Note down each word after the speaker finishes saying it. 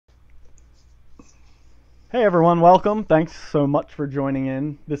Hey everyone, welcome. Thanks so much for joining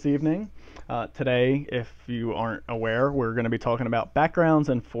in this evening. Today, if you aren't aware, we're going to be talking about backgrounds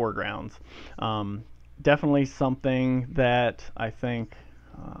and foregrounds. Definitely something that I think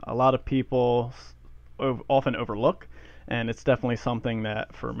a lot of people often overlook, and it's definitely something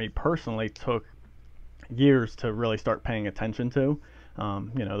that for me personally took years to really start paying attention to.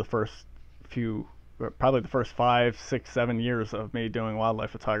 The first few, probably the first 5, 6, 7 years of me doing wildlife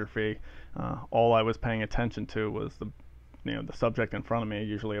photography, all I was paying attention to was the subject in front of me,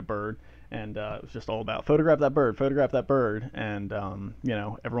 usually a bird, and it was just all about photograph that bird, and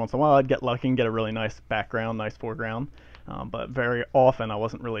every once in a while I'd get lucky and get a really nice background, nice foreground, but very often I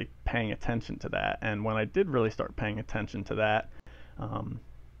wasn't really paying attention to that. And when I did really start paying attention to that, um,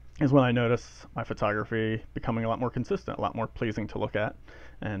 is when I noticed my photography becoming a lot more consistent, a lot more pleasing to look at.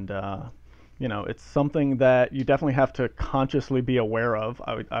 And, it's something that you definitely have to consciously be aware of,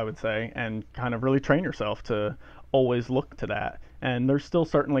 I would say, and kind of really train yourself to always look to that. And there's still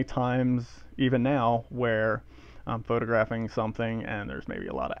certainly times, even now, where I'm photographing something and there's maybe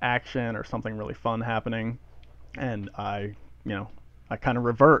a lot of action or something really fun happening. And I kind of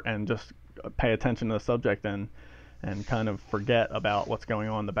revert and just pay attention to the subject and kind of forget about what's going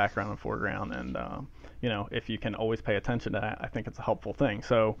on in the background and foreground. And if you can always pay attention to that, I think it's a helpful thing.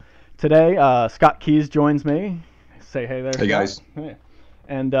 So today, Scott Keys joins me. Say hey there, Hey Scott. guys. Hey.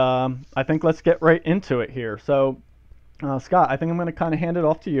 And I think let's get right into it here. So Scott, I think I'm going to kind of hand it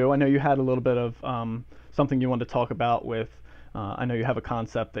off to you. I know you had a little bit of something you wanted to talk about with. I know you have a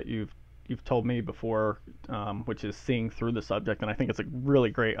concept that you've told me before, which is seeing through the subject, and I think it's a really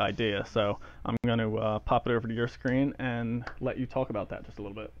great idea. So I'm going to pop it over to your screen and let you talk about that just a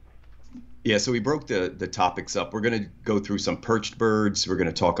little bit. Yeah, so we broke the topics up. We're going to go through some perched birds. We're going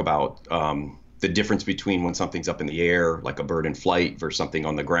to talk about the difference between when something's up in the air, like a bird in flight, versus something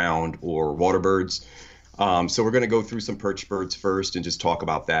on the ground, or water birds. So we're going to go through some perched birds first and just talk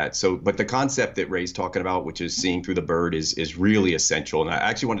about that. So, but the concept that Ray's talking about, which is seeing through the bird, is really essential. And I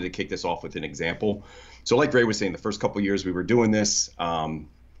actually wanted to kick this off with an example. So, like Ray was saying, the first couple of years we were doing this,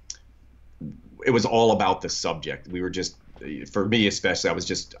 it was all about the subject. We were just, for me especially,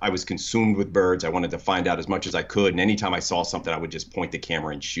 I was consumed with birds. I wanted to find out as much as I could, and anytime I saw something, I would just point the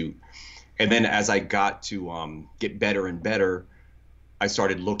camera and shoot. And then as I got to get better and better, I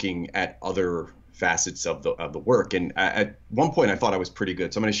started looking at other facets of the work. And at one point, I thought I was pretty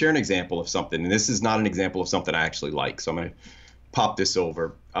good. So I'm going to share an example of something, and this is not an example of something I actually like. So I'm going to pop this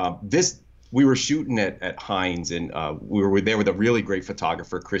over. We were shooting at Heinz, and we were there with a really great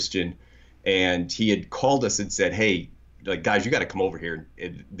photographer, Christian, and he had called us and said, "Hey, like guys, you got to come over here.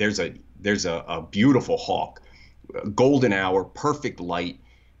 There's a beautiful hawk, golden hour, perfect light,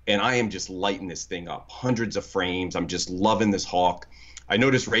 and I am just lighting this thing up, hundreds of frames. I'm just loving this hawk." I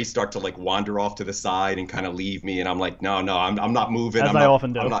noticed Ray start to like wander off to the side and kind of leave me, and I'm like, no, I'm not moving. As I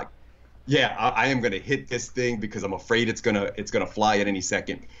often do. I'm not. Yeah, I am gonna hit this thing because I'm afraid it's gonna fly at any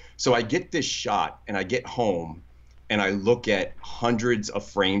second. So I get this shot and I get home and I look at hundreds of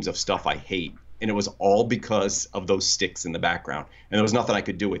frames of stuff I hate. And it was all because of those sticks in the background. And there was nothing I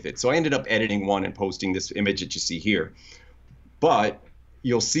could do with it. So I ended up editing one and posting this image that you see here. But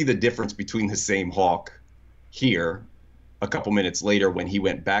you'll see the difference between the same hawk here a couple minutes later when he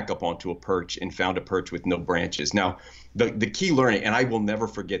went back up onto a perch and found a perch with no branches. Now, the key learning, and I will never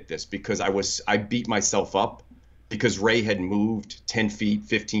forget this because I beat myself up because Ray had moved 10 feet,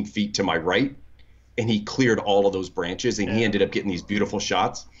 15 feet to my right, and he cleared all of those branches, and he ended up getting these beautiful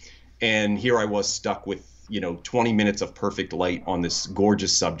shots. And here I was stuck with 20 minutes of perfect light on this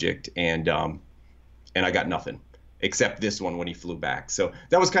gorgeous subject, and I got nothing except this one when he flew back. So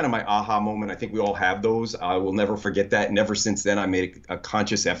that was kind of my aha moment. I think we all have those. I will never forget that. And ever since then, I made a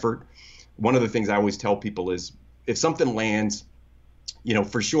conscious effort. One of the things I always tell people is if something lands,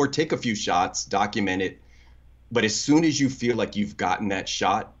 for sure, take a few shots, document it. But as soon as you feel like you've gotten that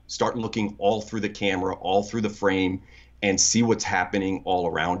shot, start looking all through the camera, all through the frame, and see what's happening all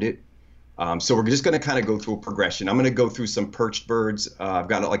around it. So we're just going to kind of go through a progression. I'm going to go through some perched birds. I've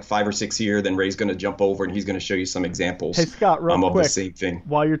got like 5 or 6 here. Then Ray's going to jump over and he's going to show you some examples. Hey Scott, real of quick, the same thing.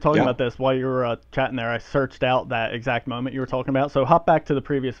 while you're talking about this, while you were chatting there, I searched out that exact moment you were talking about. So hop back to the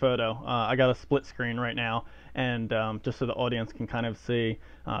previous photo. I got a split screen right now, and just so the audience can kind of see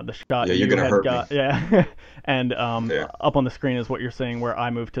the shot Yeah, you you're going to hurt got. me. Yeah, and Yeah. up on the screen is what you're seeing where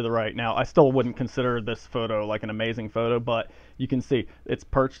I moved to the right. Now, I still wouldn't consider this photo like an amazing photo, but you can see it's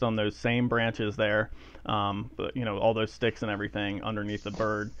perched on those same branches there. But, all those sticks and everything underneath the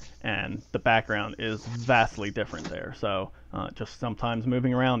bird, and the background is vastly different there. So just sometimes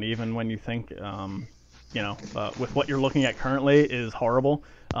moving around, even when you think with what you're looking at currently is horrible,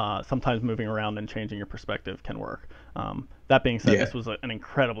 sometimes moving around and changing your perspective can work. That being said, Yeah. this was an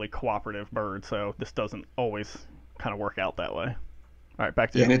incredibly cooperative bird, so this doesn't always kind of work out that way. All right,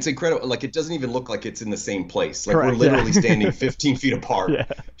 back to Yeah, you. and it's incredible. Like it doesn't even look like it's in the same place. Like we're Correct. Yeah. literally standing 15 feet apart, Yeah.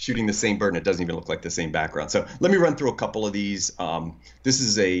 shooting the same bird, and it doesn't even look like the same background. So let me run through a couple of these. This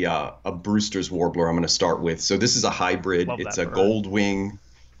is a Brewster's warbler. I'm going to start with. So this is a hybrid. Love It's that a bird. gold wing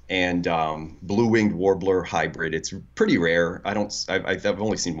and blue winged warbler hybrid. It's pretty rare. I've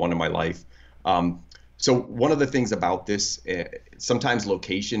only seen one in my life. Um, so one of the things about this, sometimes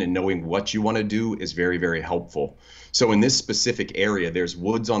location and knowing what you want to do is very, very helpful. So in this specific area, there's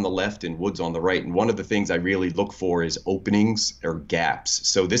woods on the left and woods on the right. And one of the things I really look for is openings or gaps.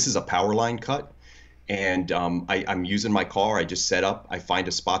 So this is a power line cut. And I'm using my car. I just set up. I find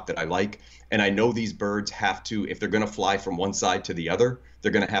a spot that I like. And I know these birds have to, if they're going to fly from one side to the other,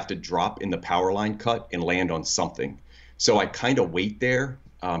 they're going to have to drop in the power line cut and land on something. So I kind of wait there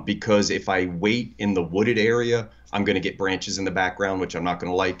because if I wait in the wooded area, I'm going to get branches in the background, which I'm not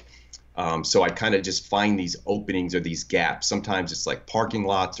going to like. So I kind of just find these openings or these gaps. Sometimes it's like parking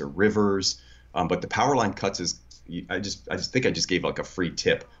lots or rivers, but the power line cuts is. I just think I just gave like a free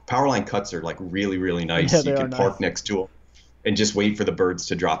tip. Power line cuts are like really, really Yeah, nice. You they are can nice. park next to them and just wait for the birds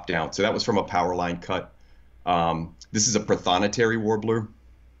to drop down. So that was from a power line cut. This is a prothonotary warbler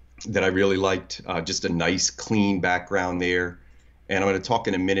that I really liked. Just a nice, clean background there. And I'm going to talk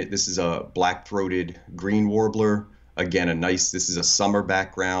in a minute. This is a black-throated green warbler. Again, this is a summer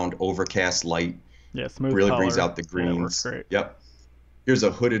background, overcast light, Yeah, smooth really brings color. out the Yeah, it works greens. great. Yep. Here's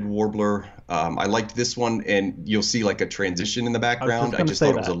a hooded warbler. I liked this one, and you'll see like a transition in the I was just background. I gonna just say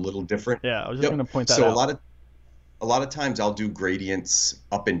thought it was a that. little different. Yeah, I was just Yep. gonna point that So out. a lot of times I'll do gradients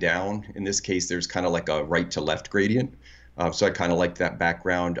up and down. In this case, there's kind of like a right to left gradient. So I kind of like that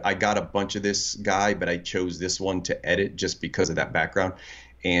background. I got a bunch of this guy, but I chose this one to edit just because of that background.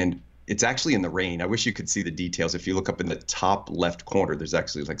 And it's actually in the rain. I wish you could see the details. If you look up in the top left corner, there's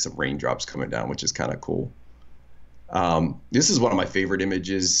actually like some raindrops coming down, which is kind of cool. This is one of my favorite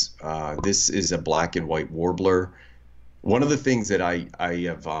images. This is a black and white warbler. One of the things that I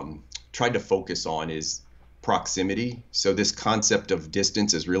have tried to focus on is proximity. So this concept of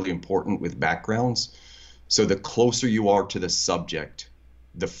distance is really important with backgrounds. So the closer you are to the subject,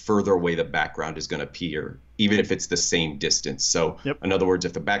 the further away the background is going to appear, even if it's the same distance. So Yep. in other words,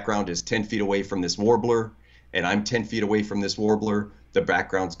 if the background is 10 feet away from this warbler and I'm 10 feet away from this warbler, the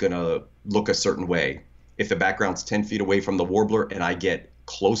background's going to look a certain way. If the background's 10 feet away from the warbler and I get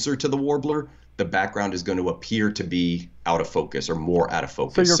closer to the warbler, the background is going to appear to be out of focus or more out of So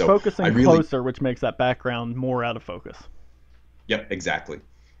focus. you're So I focusing really, closer, which makes that background more out of focus. yep, exactly.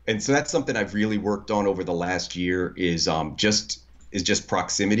 And so that's something I've really worked on over the last year is just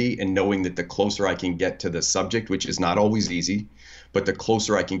proximity and knowing that the closer I can get to the subject, which is not always easy, but the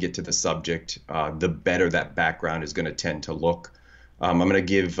closer I can get to the subject, the better that background is going to tend to look. I'm going to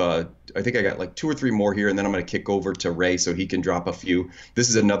give, I think I got like two or three more here, and then I'm going to kick over to Ray so he can drop a few. This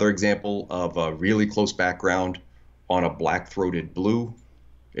is another example of a really close background on a black-throated blue.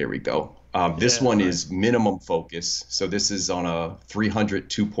 There we go. Yeah, This that's one nice. is minimum focus. So this is on a 300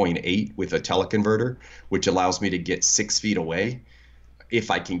 2.8 with a teleconverter, which allows me to get 6 feet away. If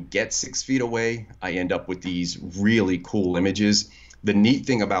I can get 6 feet away, I end up with these really cool images. The neat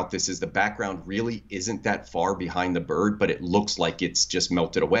thing about this is the background really isn't that far behind the bird, but it looks like it's just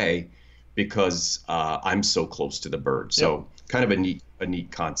melted away because I'm so close to the bird. Yep. So kind of a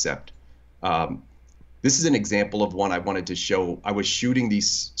neat concept. Um, this is an example of one I wanted to show. I was shooting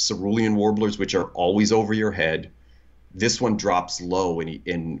these cerulean warblers, which are always over your head. This one drops low,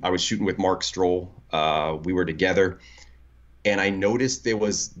 and I was shooting with Mark Stroll. We were together, and I noticed there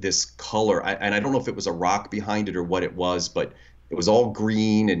was this color, and I don't know if it was a rock behind it or what it was, but it was all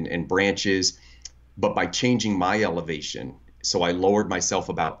green and branches. But by changing my elevation, so I lowered myself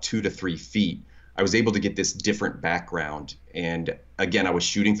about 2 to 3 feet, I was able to get this different background. And again, I was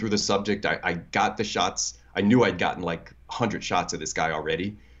shooting through the subject. I got the shots. I knew I'd gotten like 100 shots of this guy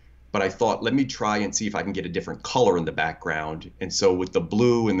already, but I thought, let me try and see if I can get a different color in the background. And so with the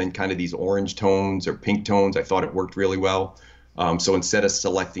blue and then kind of these orange tones or pink tones, I thought it worked really well. So instead of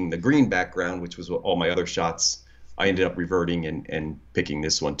selecting the green background, which was all my other shots, I ended up reverting and picking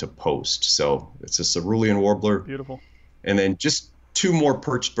this one to post. So it's a cerulean warbler. Beautiful. And then just two more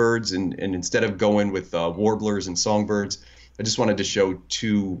perched birds. And instead of going with warblers and songbirds, I just wanted to show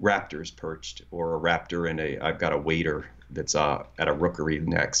two raptors perched, or a raptor and I've got a waiter that's at a rookery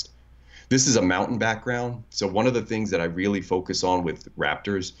next. This is a mountain background. So one of the things that I really focus on with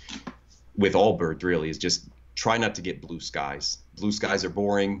raptors, with all birds really, is just try not to get blue skies. Blue skies are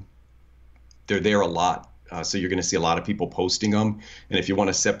boring. They're there a lot. So you're going to see a lot of people posting them. And if you want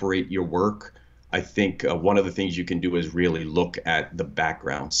to separate your work, I think one of the things you can do is really look at the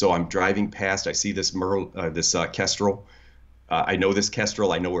background. So I'm driving past, I see this kestrel. I know this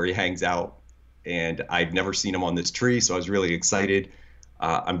kestrel, I know where he hangs out, and I've never seen him on this tree, so I was really excited.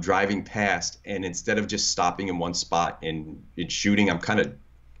 I'm driving past, and instead of just stopping in one spot and shooting,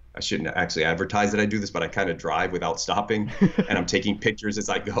 I shouldn't actually advertise that I do this, but I kind of drive without stopping, and I'm taking pictures as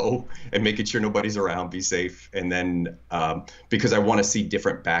I go and making sure nobody's around, be safe. And then because I want to see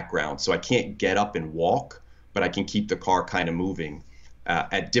different backgrounds, so I can't get up and walk, but I can keep the car kind of moving.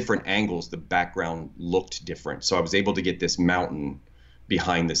 At different angles, the background looked different. So I was able to get this mountain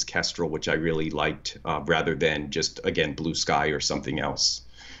behind this kestrel, which I really liked, rather than just, again, blue sky or something else.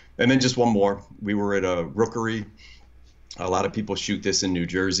 And then just one more. We were at a rookery. A lot of people shoot this in New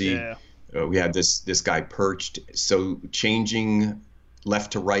Jersey. Yeah. We had this guy perched. So changing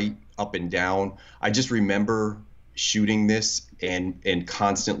left to right, up and down. I just remember shooting this and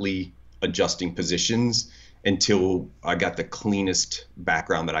constantly adjusting positions until I got the cleanest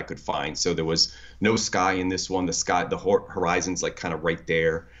background that I could find. So there was no sky in this one. The horizon's like kind of right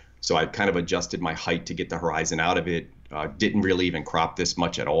there. So I kind of adjusted my height to get the horizon out of it. Didn't really even crop this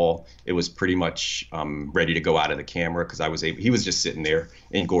much at all. It was pretty much ready to go out of the camera because he was just sitting there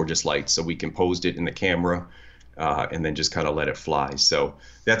in gorgeous light. So we composed it in the camera and then just kind of let it fly. So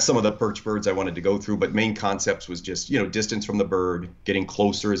that's some of the perch birds I wanted to go through. But main concepts was just, distance from the bird, getting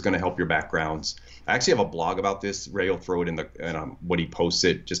closer is going to help your backgrounds. I actually have a blog about this. Ray will throw it in when he posts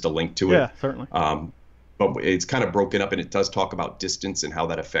it, just a link to it. Yeah, certainly. But it's kind of broken up, and it does talk about distance and how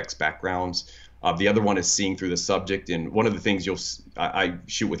that affects backgrounds. The other one is seeing through the subject. And one of the things I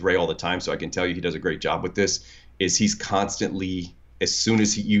shoot with Ray all the time, so I can tell you he does a great job with this, is he's constantly, as soon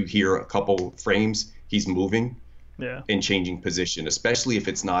as you hear a couple frames, he's moving and changing position, especially if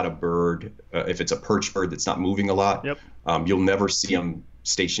it's not a bird, if it's a perch bird that's not moving a lot. Yep. You'll never see him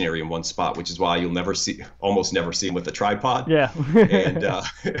stationary in one spot, which is why you'll almost never see him with a tripod. Yeah. And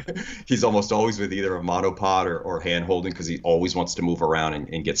he's almost always with either a monopod or hand holding because he always wants to move around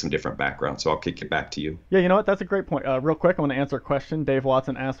and get some different background. So I'll kick it back to you. Yeah, you know what? That's a great point. Real quick, I want to answer a question. Dave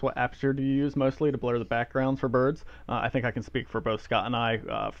Watson asked, what aperture do you use mostly to blur the backgrounds for birds? I think I can speak for both Scott and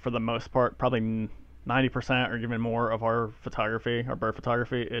I. For the most part, probably 90% or even more of our bird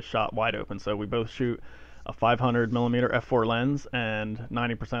photography, is shot wide open. So we both shoot a 500 millimeter f4 lens, and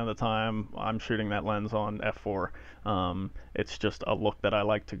 90% of the time I'm shooting that lens on f4. It's just a look that I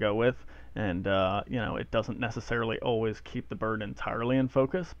like to go with, and it doesn't necessarily always keep the bird entirely in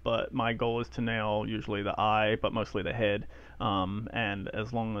focus, but my goal is to nail usually the eye, but mostly the head. And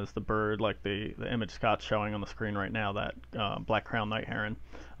as long as the bird, like the image Scott's showing on the screen right now, that black crowned night heron,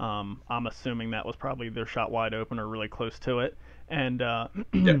 I'm assuming that was probably either shot wide open or really close to it. And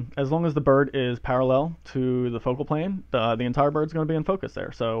as long as the bird is parallel to the focal plane, the entire bird's going to be in focus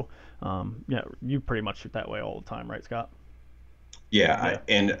there. So, you pretty much shoot that way all the time, right, Scott? Yeah.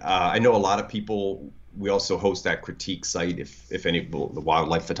 I know a lot of people. We also host that critique site, if any, the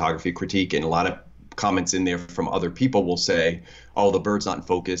wildlife photography critique, and a lot of comments in there from other people will say, "Oh, the bird's not in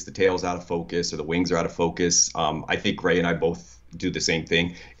focus, the tail's out of focus, or the wings are out of focus." I think Ray and I both do the same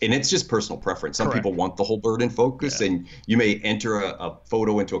thing, and it's just personal preference. Some Correct. people want the whole bird in focus, and you may enter a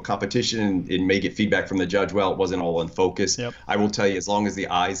photo into a competition and may get feedback from the judge, well, it wasn't all in focus. Yep. I will tell you, as long as the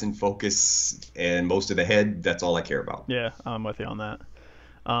eye's in focus and most of the head, that's all I care about. Yeah, I'm with you on that.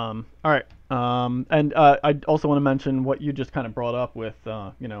 All right. And I also want to mention what you just kind of brought up with,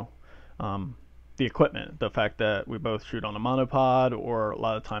 the equipment, the fact that we both shoot on a monopod, or a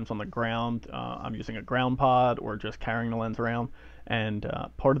lot of times on the ground. I'm using a ground pod or just carrying the lens around. And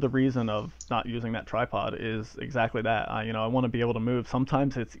part of the reason of not using that tripod is exactly that. I want to be able to move.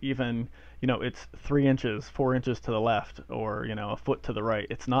 Sometimes it's even, it's 3 inches, 4 inches to the left, or, a foot to the right.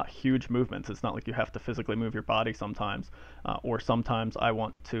 It's not huge movements. It's not like you have to physically move your body sometimes. Or sometimes I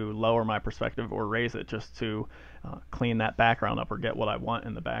want to lower my perspective or raise it just to clean that background up or get what I want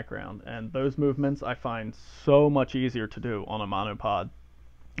in the background. And those movements I find so much easier to do on a monopod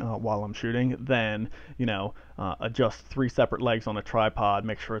while I'm shooting than, adjust 3 separate legs on a tripod,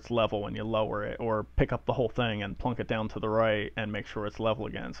 make sure it's level when you lower it, or pick up the whole thing and plunk it down to the right and make sure it's level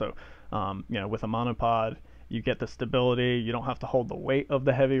again. So, with a monopod, you get the stability, you don't have to hold the weight of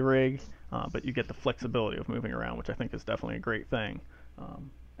the heavy rig, but you get the flexibility of moving around, which I think is definitely a great thing,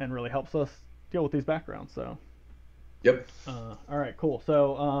 and really helps us deal with these backgrounds. So. Yep. All right, cool.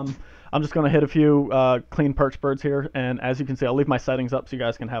 So I'm just going to hit a few clean perch birds here, and as you can see, I'll leave my settings up so you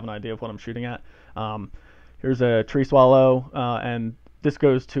guys can have an idea of what I'm shooting at. Here's a tree swallow, and this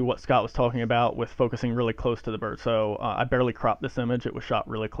goes to what Scott was talking about with focusing really close to the bird. So I barely cropped this image. It was shot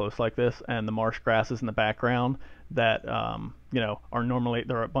really close like this, and the marsh grasses in the background that are normally,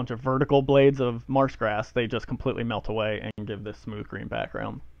 there are a bunch of vertical blades of marsh grass. They just completely melt away and give this smooth green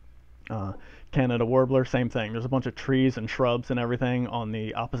background. Uh, Canada warbler, same thing. There's a bunch of trees and shrubs and everything on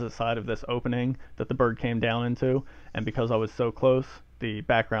the opposite side of this opening that the bird came down into, and because I was so close, the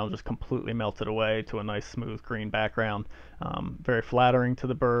background just completely melted away to a nice smooth green background. Very flattering to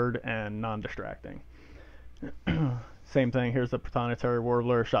the bird and non-distracting. Same thing, here's the prothonotary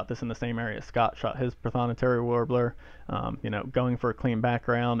warbler. Shot this in the same area Scott shot his prothonotary warbler. Going for a clean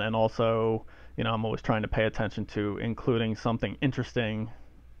background, and also, I'm always trying to pay attention to including something interesting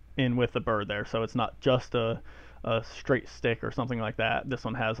in with the bird there. So it's not just a straight stick or something like that. This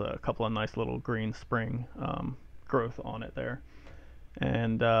one has a couple of nice little green spring growth on it there.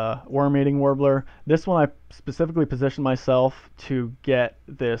 And worm-eating warbler. This one I specifically positioned myself to get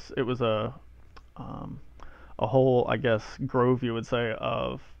this. It was a whole, I guess, grove, you would say,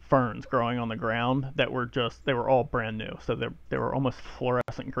 of ferns growing on the ground that were they were all brand new. So they were almost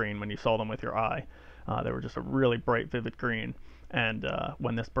fluorescent green when you saw them with your eye. They were just a really bright, vivid green. And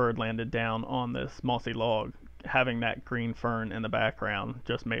when this bird landed down on this mossy log, having that green fern in the background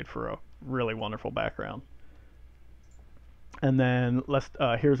just made for a really wonderful background. And then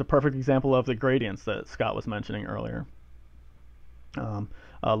here's a perfect example of the gradients that Scott was mentioning earlier.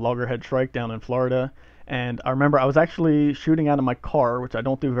 Loggerhead shrike down in Florida. And I remember I was actually shooting out of my car, which I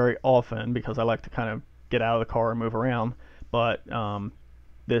don't do very often because I like to kind of get out of the car and move around. But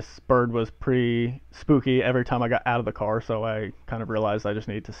this bird was pretty spooky every time I got out of the car, so I kind of realized I just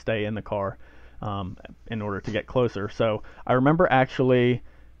needed to stay in the car in order to get closer. So I remember actually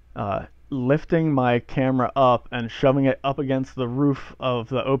lifting my camera up and shoving it up against the roof of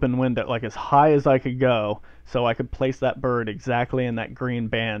the open window, like as high as I could go, so I could place that bird exactly in that green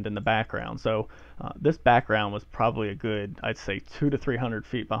band in the background. So this background was probably a good, I'd say, 200 to 300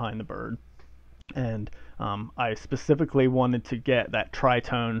 feet behind the bird. And I specifically wanted to get that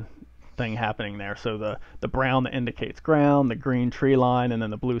tritone thing happening there. So the brown that indicates ground, the green tree line, and then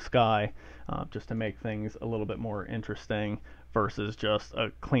the blue sky, just to make things a little bit more interesting versus just a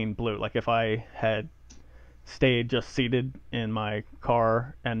clean blue. Like if I had stayed just seated in my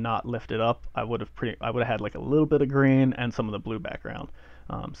car and not lifted up, I would have had like a little bit of green and some of the blue background.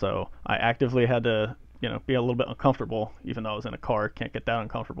 So I actively had to be a little bit uncomfortable, even though I was in a car, can't get that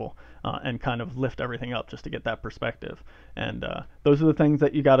uncomfortable, and kind of lift everything up just to get that perspective. And those are the things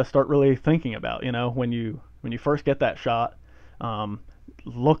that you got to start really thinking about. When you first get that shot,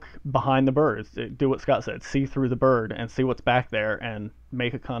 look behind the birds. Do what Scott said, see through the bird and see what's back there and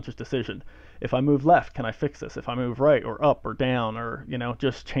make a conscious decision. If I move left, can I fix this? If I move right or up or down, or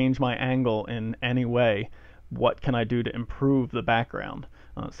just change my angle in any way, what can I do to improve the background?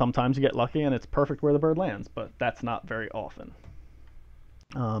 Sometimes you get lucky and it's perfect where the bird lands, but that's not very often.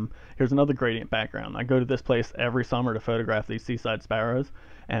 Here's another gradient background. I go to this place every summer to photograph these seaside sparrows,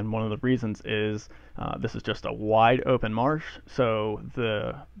 and one of the reasons is this is just a wide open marsh, so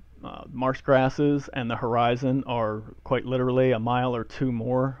the marsh grasses and the horizon are quite literally a mile or two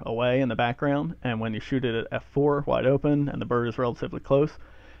more away in the background, and when you shoot it at f4 wide open and the bird is relatively close,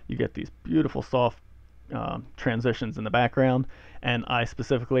 you get these beautiful soft transitions in the background. And I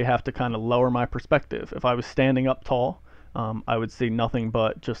specifically have to kind of lower my perspective. If I was standing up tall, I would see nothing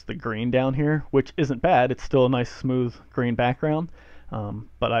but just the green down here, which isn't bad. It's still a nice smooth green background.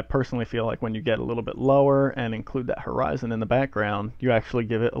 But I personally feel like when you get a little bit lower and include that horizon in the background, you actually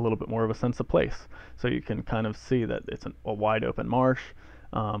give it a little bit more of a sense of place. So you can kind of see that it's a wide open marsh.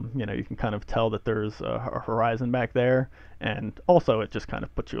 You can kind of tell that there's a horizon back there. And also it just kind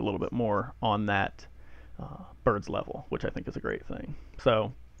of puts you a little bit more on that bird's level, which I think is a great thing.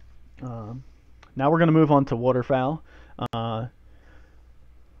 So now we're going to move on to waterfowl.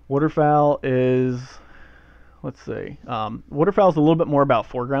 Waterfowl is, let's see, waterfowl is a little bit more about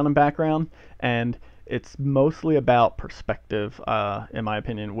foreground and background, and it's mostly about perspective, in my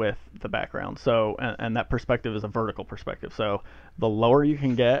opinion, with the background. So, and that perspective is a vertical perspective. So the lower you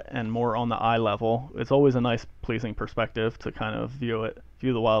can get and more on the eye level, it's always a nice, pleasing perspective to kind of view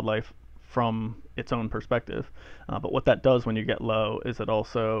the wildlife from its own perspective. But what that does when you get low is it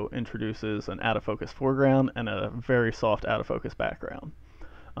also introduces an out of focus foreground and a very soft out of focus background.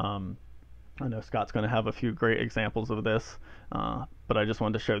 I know Scott's going to have a few great examples of this, but I just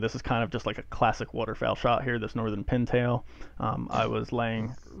wanted to show this is kind of just like a classic waterfowl shot here, this northern pintail. I was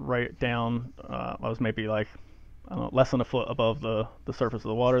laying right down, I was maybe like, I don't know, less than a foot above the surface of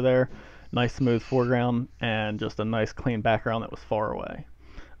the water there. Nice smooth foreground and just a nice clean background that was far away.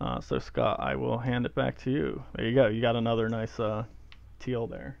 So Scott, I will hand it back to you. There you go. You got another nice teal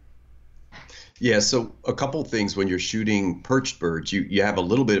there. Yeah, so a couple things when you're shooting perched birds, you have a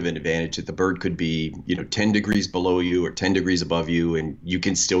little bit of an advantage that the bird could be, 10 degrees below you or 10 degrees above you, and you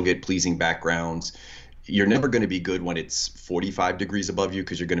can still get pleasing backgrounds. You're never going to be good when it's 45 degrees above you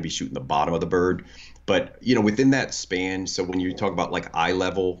because you're going to be shooting the bottom of the bird. But, within that span, so when you talk about like eye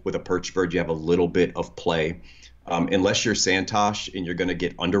level with a perched bird, you have a little bit of play. Unless you're Santosh and you're going to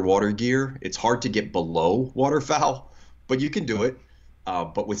get underwater gear, it's hard to get below waterfowl, but you can do it.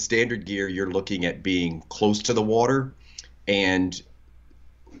 But with standard gear, you're looking at being close to the water. And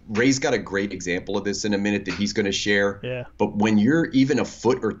Ray's got a great example of this in a minute that he's going to share. Yeah. But when you're even a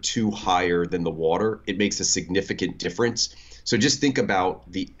foot or two higher than the water, it makes a significant difference. So just think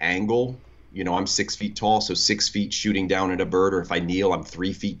about the angle. I'm 6 feet tall, so 6 feet shooting down at a bird, or if I kneel, I'm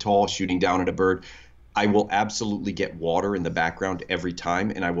 3 feet tall shooting down at a bird. I will absolutely get water in the background every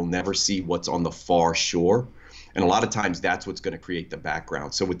time, and I will never see what's on the far shore. And a lot of times that's what's going to create the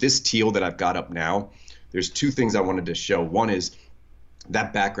background. So with this teal that I've got up now, there's two things I wanted to show. One is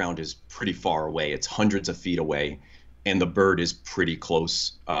that background is pretty far away. It's hundreds of feet away, and the bird is pretty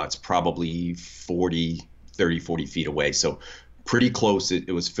close. It's probably 40 feet away. So pretty close.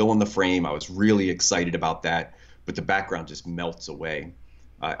 It was filling the frame. I was really excited about that, but the background just melts away.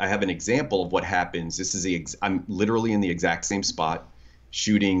 I have an example of what happens. I'm literally in the exact same spot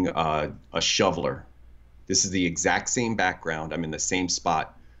shooting a shoveler. This is the exact same background. I'm in the same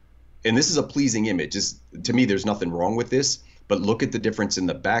spot. And this is a pleasing image. To me, there's nothing wrong with this, but look at the difference in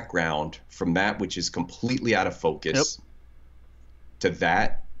the background from that, which is completely out of focus, to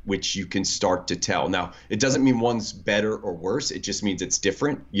that, which you can start to tell. Now, it doesn't mean one's better or worse. It just means it's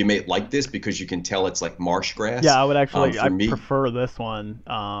different. You may like this because you can tell it's like marsh grass. Yeah, I would actually, I prefer this one.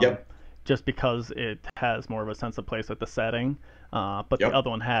 Just because it has more of a sense of place with the setting. But the other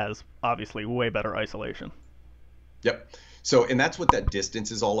one has obviously way better isolation. Yep. So, and that's what that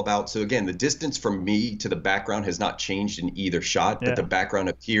distance is all about. So again, the distance from me to the background has not changed in either shot, but the background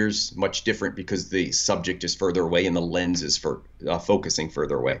appears much different because the subject is further away and the lens is focusing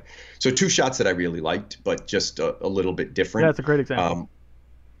further away. So two shots that I really liked, but just a little bit different. Yeah, it's a great example.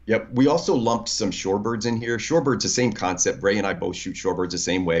 Yep. We also lumped some shorebirds in here. Shorebirds, the same concept. Ray and I both shoot shorebirds the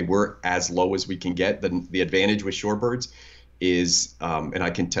same way. We're as low as we can get. The advantage with shorebirds is, and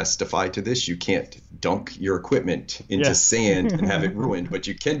I can testify to this, you can't dunk your equipment into sand and have it ruined, but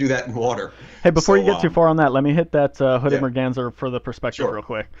you can do that in water. Hey, before you get too far on that, let me hit that hooded merganser for the perspective real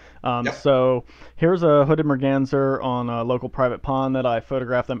quick. So here's a hooded merganser on a local private pond that I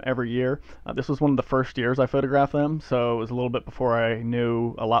photograph them every year. This was one of the first years I photographed them, so it was a little bit before I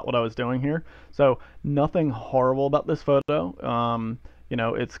knew a lot what I was doing here. So nothing horrible about this photo.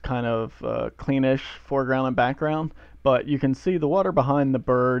 It's kind of cleanish foreground and background, but you can see the water behind the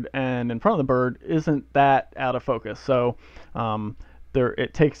bird and in front of the bird isn't that out of focus. So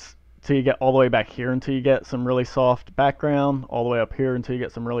it takes till you get all the way back here until you get some really soft background, all the way up here until you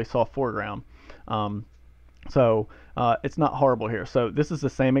get some really soft foreground. So it's not horrible here. So this is the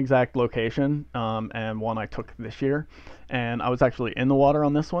same exact location and one I took this year, and I was actually in the water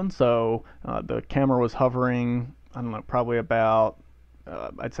on this one. So the camera was hovering, I don't know, probably about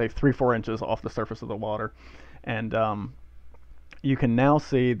I'd say 3-4 inches off the surface of the water. And you can now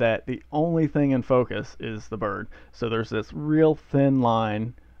see that the only thing in focus is the bird. So there's this real thin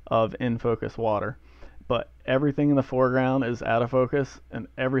line of in focus water, but everything in the foreground is out of focus and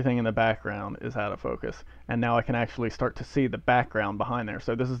everything in the background is out of focus. And now I can actually start to see the background behind there.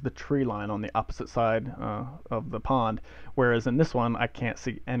 So this is the tree line on the opposite side of the pond, whereas in this one I can't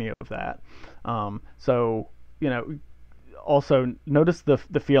see any of that. Also notice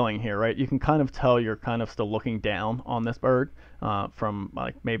the feeling here, right? You can kind of tell you're kind of still looking down on this bird from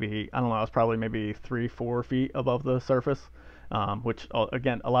like maybe, I don't know, I was probably maybe 3-4 feet above the surface, which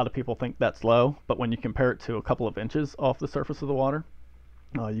again, a lot of people think that's low, but when you compare it to a couple of inches off the surface of the water,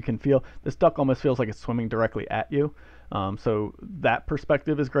 you can feel this duck almost feels like it's swimming directly at you. So that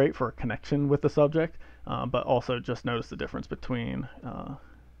perspective is great for a connection with the subject, but also just notice the difference between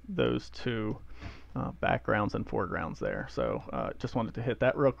those two backgrounds and foregrounds there. So just wanted to hit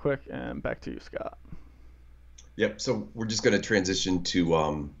that real quick, and back to you, Scott. Yep. So we're just going to transition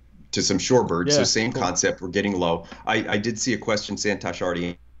to some shorebirds. So same concept. We're getting low. I did see a question. Santosh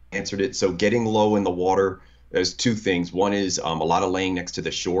already answered it. So getting low in the water, there's two things. One is a lot of laying next to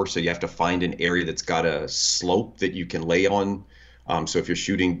the shore. So you have to find an area that's got a slope that you can lay on. So if you're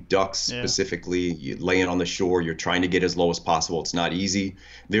shooting ducks specifically, you lay it on the shore, you're trying to get as low as possible. It's not easy.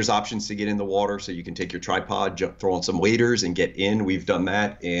 There's options to get in the water. So you can take your tripod, throw on some waders and get in. We've done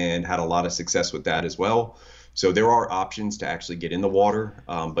that and had a lot of success with that as well. So there are options to actually get in the water,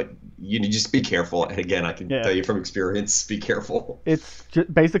 but you just be careful. And again, I can Yeah. tell you from experience, be careful.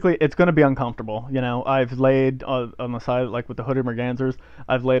 Basically it's going to be uncomfortable. I've laid on the side, like with the hooded mergansers.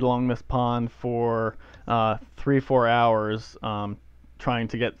 I've laid along this pond for 3-4 hours, trying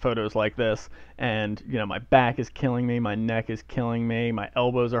to get photos like this, and my back is killing me, my neck is killing me, my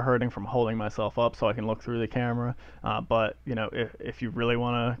elbows are hurting from holding myself up so I can look through the camera. But if you really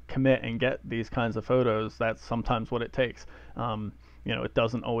want to commit and get these kinds of photos, that's sometimes what it takes. It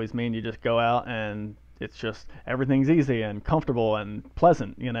doesn't always mean you just go out and it's just everything's easy and comfortable and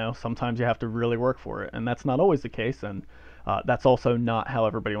pleasant. Sometimes you have to really work for it, and that's not always the case. And that's also not how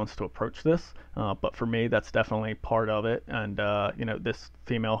everybody wants to approach this. But for me, that's definitely part of it. And this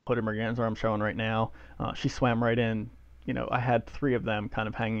female hooded merganser I'm showing right now, she swam right in. I had three of them kind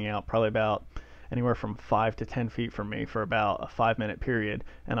of hanging out, probably about anywhere from 5 to 10 feet from me for about a 5 minute period,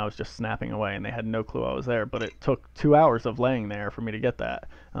 and I was just snapping away, and they had no clue I was there. But it took 2 hours of laying there for me to get that.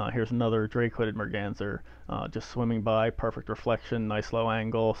 Here's another drake hooded merganser, just swimming by, perfect reflection, nice low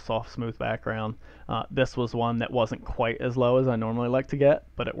angle, soft, smooth background. This was one that wasn't quite as low as I normally like to get,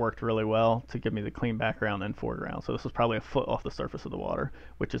 but it worked really well to give me the clean background and foreground. So this was probably a foot off the surface of the water,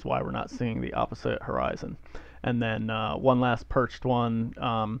 which is why we're not seeing the opposite horizon. And then one last perched one,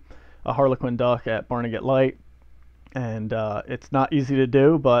 a harlequin duck at Barnegat Light, and it's not easy to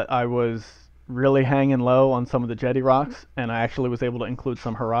do, but I was really hanging low on some of the jetty rocks, and I actually was able to include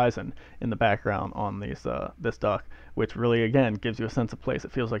some horizon in the background on this duck, which really again gives you a sense of place.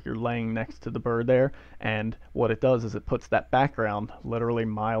 It feels like you're laying next to the bird there, and what it does is it puts that background literally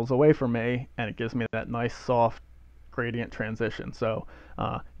miles away from me, and it gives me that nice soft gradient transition. So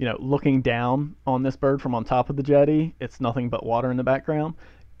looking down on this bird from on top of the jetty, it's nothing but water in the background.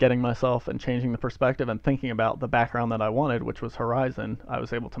 Getting myself and changing the perspective and thinking about the background that I wanted, which was horizon, I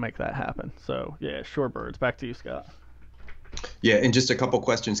was able to make that happen. So yeah, shorebirds. Back to you, Scott. Yeah, and just a couple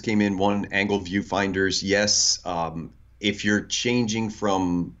questions came in. One, angle viewfinders. Yes, if you're changing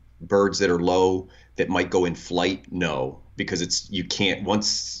from birds that are low that might go in flight, no, because you can't,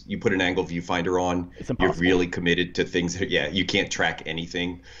 once you put an angle viewfinder on, It's you're impossible. really committed to things that, yeah, you can't track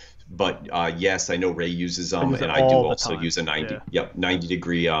anything. But yes, I know Ray uses I them, use it and I do all the also time. use a Yeah. 90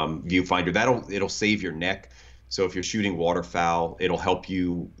 degree viewfinder. It'll save your neck. So if you're shooting waterfowl, it'll help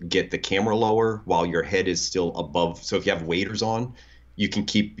you get the camera lower while your head is still above. So if you have waders on, you can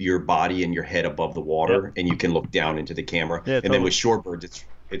keep your body and your head above the Yep. water, and you can look down into the camera. Yeah, And then with totally. shorebirds,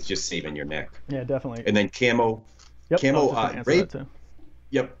 it's just saving your neck. Yeah, definitely. And then Yep. I was camo, just going to answer Ray. that too.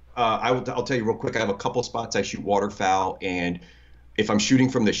 Yep. I'll tell you real quick. I have a couple spots I shoot waterfowl, and if I'm shooting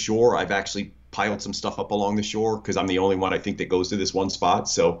from the shore, I've actually piled some stuff up along the shore because I'm the only one I think that goes to this one spot.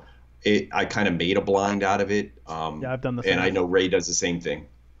 So I kind of made a blind out of it. Yeah, I've done the And I same. know Ray does the same thing.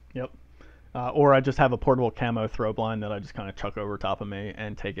 Yep. Or I just have a portable camo throw blind that I just kind of chuck over top of me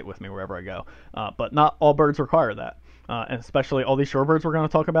and take it with me wherever I go. But not all birds require that. And especially all these shorebirds we're going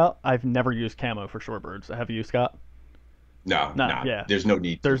to talk about, I've never used camo for shorebirds. Have you, Scott? No, No, no, yeah. there's no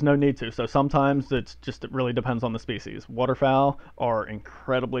need to. There's no need to. So sometimes it really depends on the species. Waterfowl are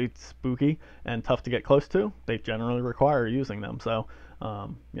incredibly spooky and tough to get close to. They generally require using them. So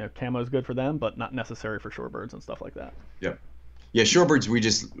camo is good for them, but not necessary for shorebirds and stuff like that. Yep. Yeah, shorebirds,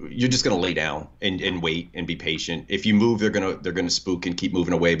 you're just gonna lay down and wait and be patient. If you move, they're gonna spook and keep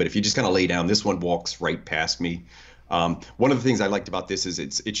moving away. But if you just kind of lay down, this one walks right past me. One of the things I liked about this is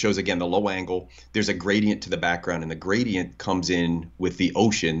it shows again the low angle. There's a gradient to the background, and the gradient comes in with the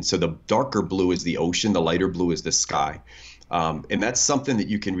ocean. So the darker blue is the ocean, the lighter blue is the sky. And that's something that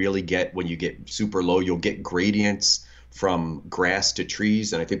you can really get when you get super low. You'll get gradients from grass to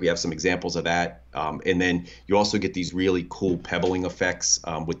trees, and I think we have some examples of that. And then you also get these really cool pebbling effects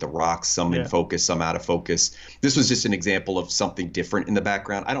with the rocks, some in Yeah. focus, some out of focus. This was just an example of something different in the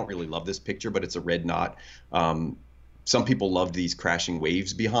background. I don't really love this picture, but it's a red knot. Some people loved these crashing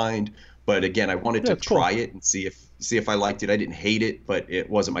waves behind, but again, I wanted Yeah, to it's cool. try it and see if I liked it. I didn't hate it, but it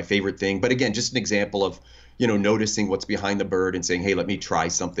wasn't my favorite thing. But again, just an example of noticing what's behind the bird and saying, hey, let me try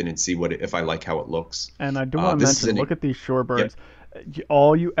something and see if I like how it looks. And I do want to This is mention, an look at these Yep. shorebirds.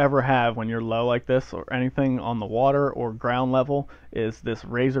 All you ever have when you're low like this, or anything on the water or ground level, is this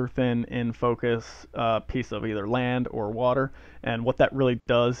razor thin in focus piece of either land or water. And what that really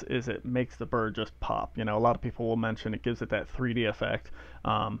does is it makes the bird just pop. A lot of people will mention it gives it that 3D effect,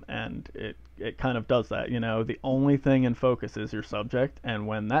 and it kind of does that. The only thing in focus is your subject, and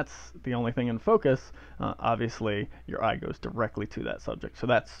when that's the only thing in focus, obviously your eye goes directly to that subject. So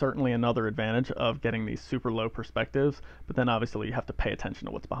that's certainly another advantage of getting these super low perspectives. But then obviously you have to pay attention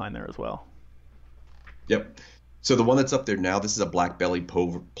to what's behind there as well. Yep. So the one that's up there now, this is a black-bellied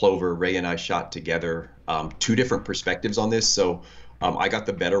plover. Ray and I shot together two different perspectives on this. So I got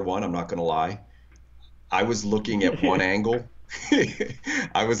the better one, I'm not going to lie. I was looking at one angle.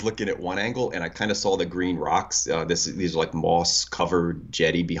 I was looking at one angle and I kind of saw the green rocks. These are like moss covered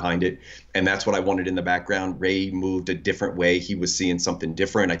jetty behind it. And that's what I wanted in the background. Ray moved a different way. He was seeing something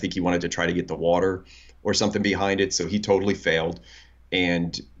different. I think he wanted to try to get the water or something behind it. So he totally failed.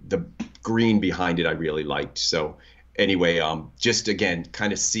 And the green behind it, I really liked. So anyway, just again,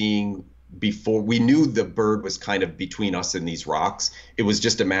 kind of seeing before we knew the bird was kind of between us and these rocks. It was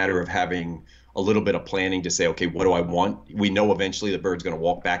just a matter of having a little bit of planning to say, okay, what do I want? We know eventually the bird's going to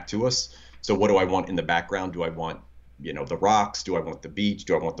walk back to us. So what do I want in the background? Do I want, the rocks? Do I want the beach?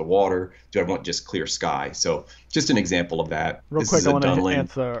 Do I want the water? Do I want just clear sky? So just an example of that. Real This quick, is I a want to Dunlin.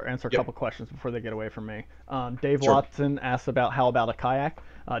 answer a Yep, couple questions before they get away from me. Dave sure. Watson asks about how about a kayak.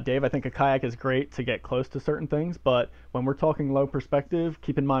 Dave, I think a kayak is great to get close to certain things, but when we're talking low perspective,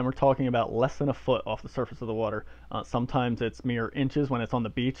 keep in mind we're talking about less than a foot off the surface of the water. Sometimes it's mere inches. When it's on the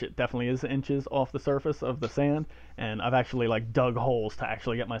beach, it definitely is inches off the surface of the sand, and I've actually like dug holes to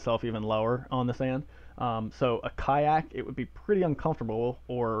actually get myself even lower on the sand. So a kayak, it would be pretty uncomfortable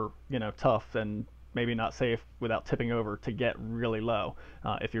or tough and maybe not safe without tipping over to get really low.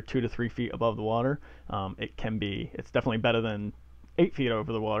 If you're 2 to 3 feet above the water, it's definitely better than 8 feet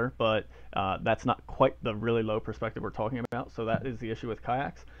over the water, but that's not quite the really low perspective we're talking about. So that is the issue with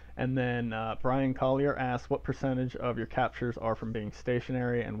kayaks. And then Brian Collier asks, what percentage of your captures are from being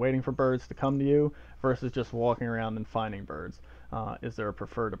stationary and waiting for birds to come to you versus just walking around and finding birds? Is there a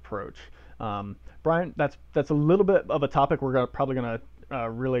preferred approach? Brian, that's a little bit of a topic probably going to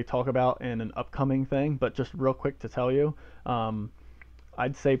really talk about in an upcoming thing, but just real quick to tell you,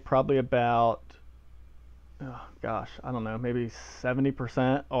 I'd say probably about, oh gosh, I don't know, maybe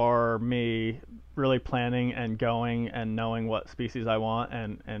 70% are me really planning and going and knowing what species I want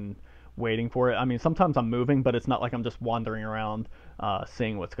and waiting for it. I mean, sometimes I'm moving, but it's not like I'm just wandering around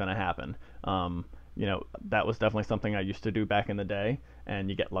seeing what's going to happen. That was definitely something I used to do back in the day, and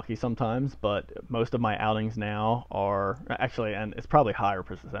you get lucky sometimes. But most of my outings now are actually, and it's probably higher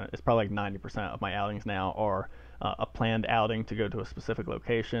percent. It's probably like 90% of my outings now are a planned outing to go to a specific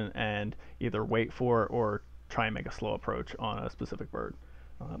location and either wait for or try and make a slow approach on a specific bird.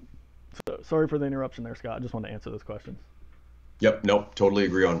 Um, so sorry for the interruption there, Scott. I just wanted to answer those questions. Yep, nope, totally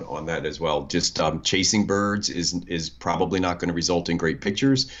agree on that as well. Just chasing birds is probably not going to result in great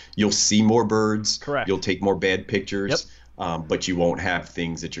pictures. You'll see more birds, Correct. you'll take more bad Yep. pictures, but you won't have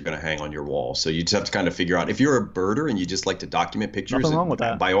things that you're going to hang on your wall. So you just have to kind of figure out if you're a birder and you just like to document pictures, Nothing wrong with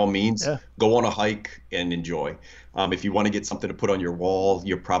that. by all means, Yeah. go on a hike and enjoy. If you want to get something to put on your wall,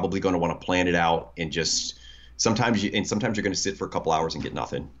 you're probably going to want to plan it out and just sometimes you're going to sit for a couple hours and get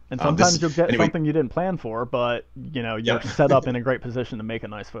nothing. And This sometimes you'll get anyway. something you didn't plan for, but you're Yep. set up in a great position to make a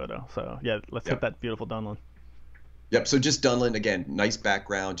nice photo. So yeah, let's hit Yep. that beautiful Dunlin. Yep. So just Dunlin again, nice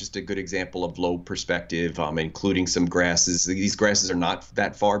background, just a good example of low perspective, including some grasses. These grasses are not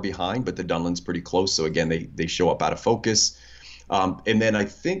that far behind, but the Dunlin's pretty close. So again, they show up out of focus. And then I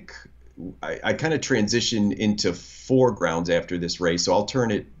think I kind of transition into foregrounds after this race. So I'll turn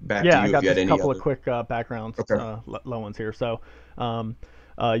it back to Yeah, I you if got you had just a any couple of other. quick backgrounds, Okay. low ones here. So, um,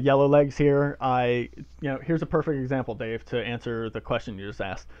 yellow legs here. Here's a perfect example, Dave, to answer the question you just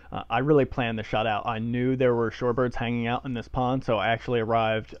asked. I really planned the shot out. I knew there were shorebirds hanging out in this pond, so I actually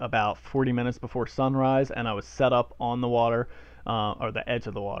arrived about 40 minutes before sunrise, and I was set up on the water, or the edge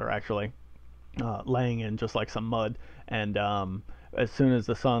of the water, actually, laying in just like some mud. And as soon as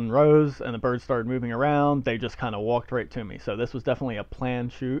the sun rose and the birds started moving around, they just kind of walked right to me. So this was definitely a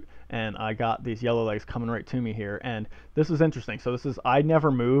planned shoot, and I got these yellow legs coming right to me here. And this is interesting. So I never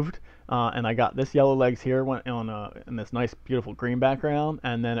moved, and I got this yellow legs here went on in this nice, beautiful green background,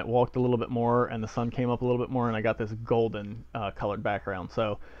 and then it walked a little bit more, and the sun came up a little bit more, and I got this golden colored background.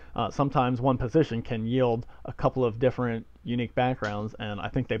 So sometimes one position can yield a couple of different unique backgrounds, and I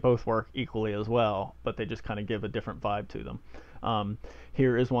think they both work equally as well, but they just kind of give a different vibe to them.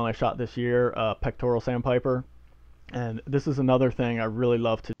 Here is one I shot this year, pectoral sandpiper. And this is another thing I really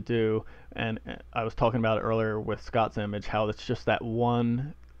love to do. And I was talking about it earlier with Scott's image, how it's just that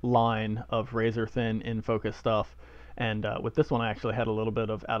one line of razor thin in focus stuff. And with this one, I actually had a little bit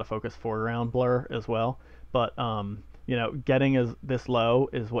of out of focus foreground blur as well. But getting this low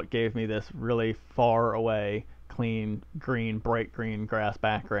is what gave me this really far away, clean, green, bright green grass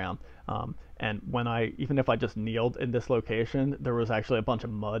background. And even if I just kneeled in this location, there was actually a bunch of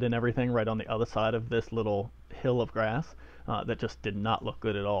mud and everything right on the other side of this little hill of grass that just did not look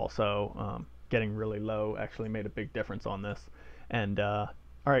good at all. So getting really low actually made a big difference on this. And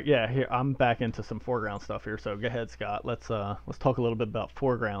All right, yeah, here I'm back into some foreground stuff here. So go ahead, Scott. Let's talk a little bit about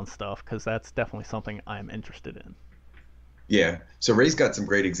foreground stuff because that's definitely something I'm interested in. Yeah. So Ray's got some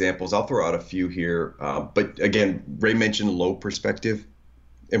great examples. I'll throw out a few here. But again, Ray mentioned low perspective.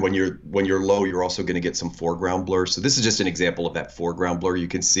 And when you're low, you're also going to get some foreground blur. So this is just an example of that foreground blur you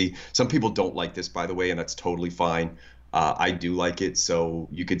can see. Some people don't like this, by the way, and that's totally fine. I do like it. So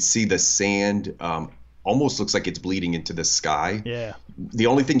you can see the sand almost looks like it's bleeding into the sky. Yeah, The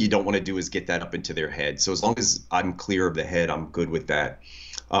only thing you don't want to do is get that up into their head. So as long as I'm clear of the head, I'm good with that.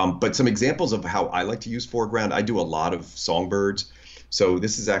 But some examples of how I like to use foreground, I do a lot of songbirds. So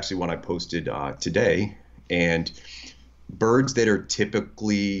this is actually one I posted today. And birds that are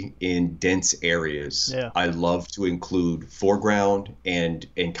typically in dense areas, yeah, I love to include foreground and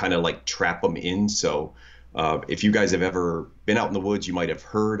kind of like trap them in. So if you guys have ever been out in the woods, you might have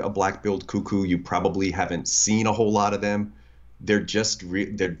heard a black-billed cuckoo. You probably haven't seen a whole lot of them. They just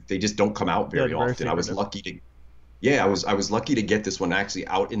don't come out yeah. very They're very often. secretive. I was lucky to get this one actually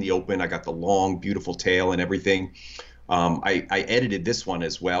out in the open. I got the long, beautiful tail and everything. I edited this one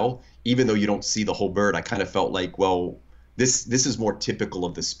as well, even though you don't see the whole bird. I kind of felt like, well, this is more typical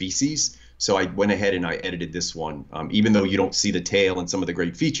of the species. So I went ahead and I edited this one. Even though you don't see the tail and some of the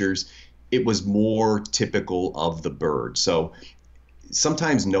great features, it was more typical of the bird. So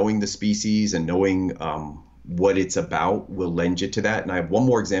sometimes knowing the species and knowing what it's about will lend you to that. And I have one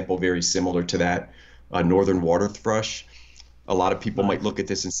more example very similar to that, northern water thrush. A lot of people might Nice. look at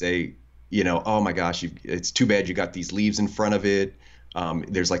this and say, oh my gosh, it's too bad you got these leaves in front of it.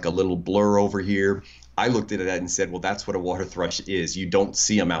 There's like a little blur over here. I looked at that and said, well, that's what a water thrush is. You don't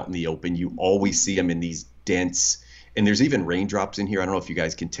see them out in the open. You always see them in these dense, and there's even raindrops in here. I don't know if you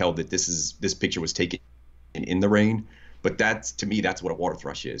guys can tell that this picture was taken in the rain, but that's to me, that's what a water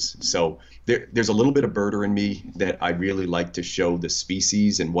thrush is. So there's a little bit of birder in me that I really like to show the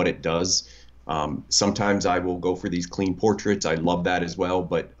species and what it does. Sometimes I will go for these clean portraits. I love that as well.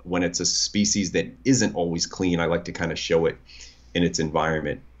 But when it's a species that isn't always clean, I like to kind of show it in its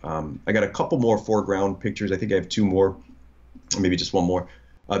environment. I got a couple more foreground pictures. I think I have two more, or maybe just one more.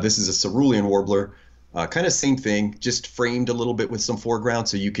 This is a cerulean warbler. Kind of same thing, just framed a little bit with some foreground.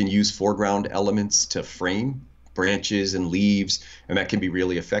 So you can use foreground elements to frame branches and leaves, and that can be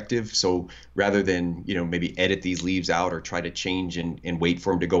really effective. So rather than, maybe edit these leaves out or try to change and wait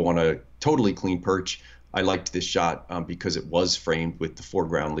for them to go on a totally clean perch, I liked this shot because it was framed with the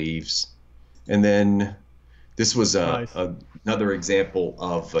foreground leaves. And then this was Nice. Is another example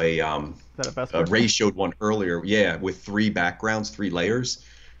of that a Vesper? Ray showed one earlier, yeah, with three backgrounds, three layers.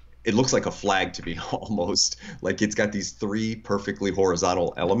 It looks like a flag to me almost. Like it's got these three perfectly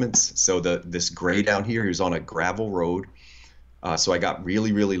horizontal elements. So this gray down here is on a gravel road. So I got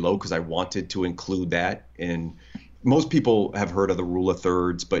really, really low because I wanted to include that. And most people have heard of the rule of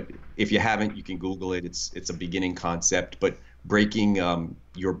thirds, but if you haven't, you can Google it. It's a beginning concept, but breaking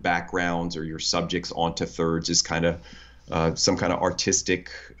your backgrounds or your subjects onto thirds is kind of some kind of artistic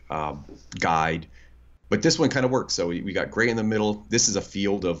guide. But this one kind of works. So we got gray in the middle. This is a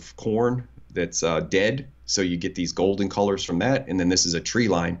field of corn that's dead. So you get these golden colors from that. And then this is a tree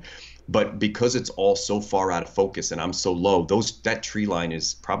line. But because it's all so far out of focus and I'm so low, that tree line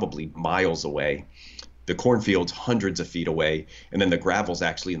is probably miles away. The cornfield's hundreds of feet away. And then the gravel's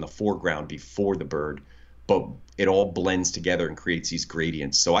actually in the foreground before the bird. But it all blends together and creates these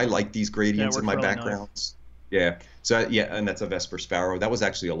gradients. So I like these Yeah, it gradients in works my really nice. backgrounds. Yeah. So yeah, and that's a Vesper sparrow. That was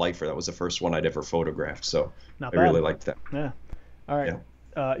actually a lifer. That was the first one I'd ever photographed. So Not I really bad. liked that. Yeah. All right.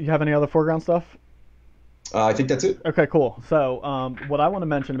 Yeah. You have any other foreground stuff? I think that's it. Okay, cool. So, what I want to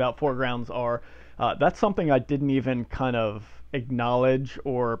mention about foregrounds are that's something I didn't even kind of acknowledge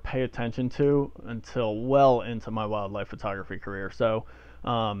or pay attention to until well into my wildlife photography career. So,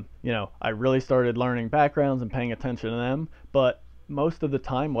 I really started learning backgrounds and paying attention to them. But most of the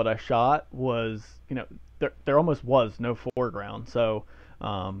time, what I shot was, there almost was no foreground. So,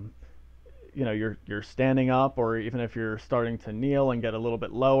 um, you're standing up, or even if you're starting to kneel and get a little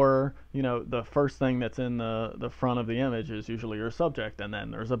bit lower, the first thing that's in the front of the image is usually your subject, and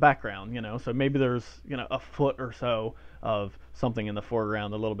then there's a background. So maybe there's a foot or so of something in the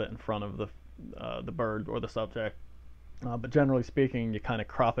foreground, a little bit in front of the bird or the subject. But generally speaking, you kind of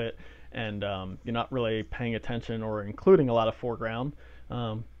crop it, and you're not really paying attention or including a lot of foreground,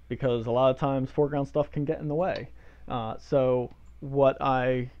 because a lot of times foreground stuff can get in the way. So what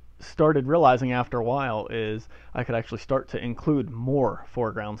I started realizing after a while is I could actually start to include more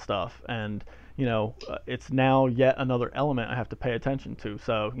foreground stuff, and it's now yet another element I have to pay attention to.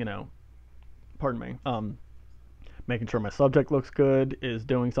 So pardon me, making sure my subject looks good, is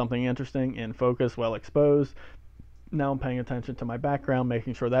doing something interesting in focus, well exposed, now I'm paying attention to my background,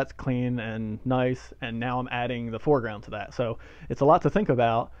 making sure that's clean and nice, and now I'm adding the foreground to that. So it's a lot to think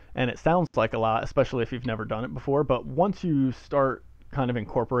about, and it sounds like a lot, especially if you've never done it before. But once you start kind of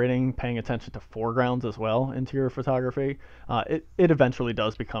incorporating paying attention to foregrounds as well into your photography, it eventually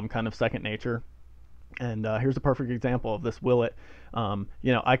does become kind of second nature. And here's a perfect example of this willet.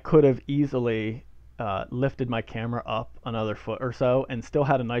 I could have easily lifted my camera up another foot or so and still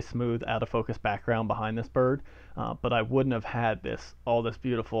had a nice smooth out of focus background behind this bird, but I wouldn't have had all this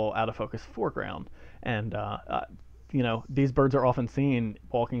beautiful out of focus foreground. And these birds are often seen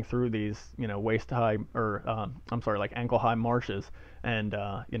walking through these waist high, or I'm sorry, like ankle high marshes, and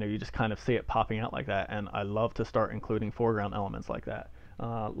you just kind of see it popping out like that. And I love to start including foreground elements like that.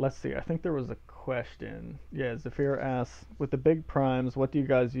 Let's see. I think there was a question. Yeah, Zafir asks, with the big primes, what do you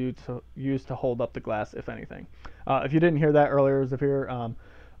guys use to hold up the glass, if anything? If you didn't hear that earlier, Zafir, I'm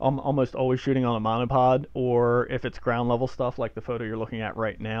almost always shooting on a monopod, or if it's ground level stuff like the photo you're looking at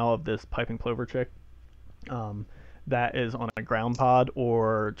right now of this piping plover chick, that is on a ground pod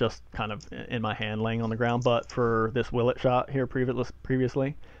or just kind of in my hand laying on the ground. But for this willet shot here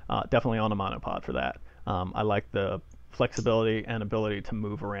previously, definitely on a monopod for that. I like the flexibility and ability to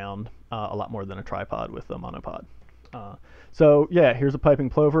move around a lot more than a tripod with a monopod. So yeah, here's a piping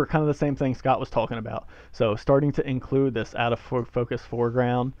plover, kind of the same thing Scott was talking about. So starting to include this out of focus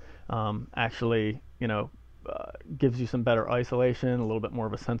foreground actually, gives you some better isolation, a little bit more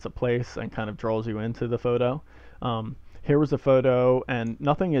of a sense of place, and kind of draws you into the photo. Here was a photo, and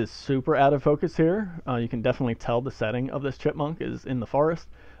nothing is super out of focus here. You can definitely tell the setting of this chipmunk is in the forest.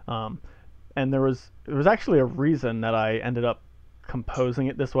 And there was actually a reason that I ended up composing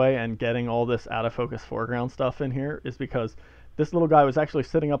it this way and getting all this out of focus foreground stuff in here, is because this little guy was actually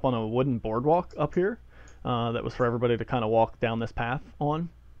sitting up on a wooden boardwalk up here that was for everybody to kind of walk down this path on.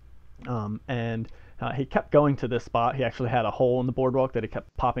 And he kept going to this spot. He actually had a hole in the boardwalk that he kept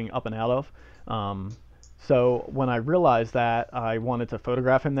popping up and out of. So when I realized that, I wanted to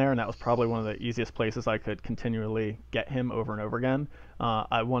photograph him there, and that was probably one of the easiest places I could continually get him over and over again.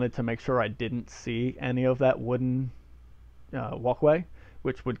 I wanted to make sure I didn't see any of that wooden walkway,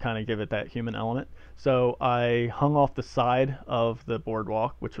 which would kind of give it that human element. So I hung off the side of the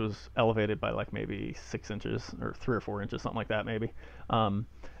boardwalk, which was elevated by like maybe 6 inches or 3 or 4 inches, something like that maybe.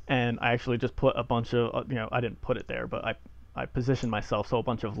 And I actually just put a bunch of, I didn't put it there, but I positioned myself so a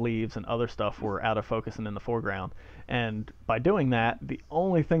bunch of leaves and other stuff were out of focus and in the foreground. And by doing that, the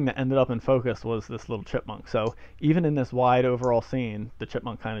only thing that ended up in focus was this little chipmunk. So even in this wide overall scene, the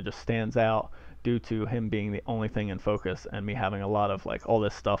chipmunk kind of just stands out due to him being the only thing in focus, and me having a lot of like all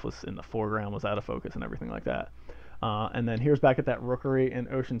this stuff was in the foreground, was out of focus and everything like that. And then here's back at that rookery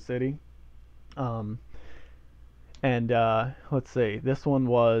in Ocean City. Let's see, this one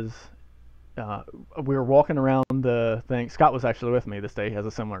was we were walking around the thing. Scott was actually with me this day. He has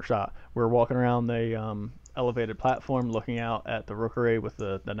a similar shot. We were walking around the elevated platform looking out at the rookery with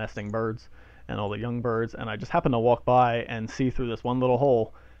the nesting birds and all the young birds, and I just happened to walk by and see through this one little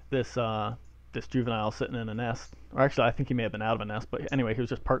hole this juvenile sitting in a nest. Or actually, I think he may have been out of a nest, but anyway, he was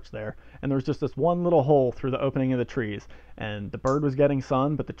just perched there. And there was just this one little hole through the opening of the trees, and the bird was getting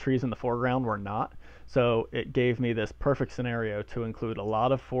sun, but the trees in the foreground were not. So it gave me this perfect scenario to include a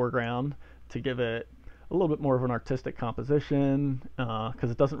lot of foreground to give it a little bit more of an artistic composition, because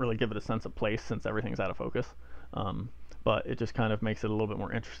it doesn't really give it a sense of place since everything's out of focus. But it just kind of makes it a little bit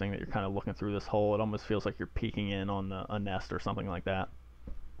more interesting that you're kind of looking through this hole. It almost feels like you're peeking in on a nest or something like that.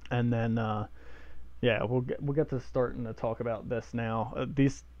 And then, yeah, we'll get to starting to talk about this now.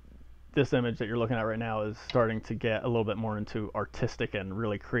 This image that you're looking at right now is starting to get a little bit more into artistic and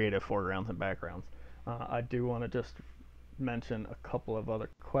really creative foregrounds and backgrounds. I do want to just mention a couple of other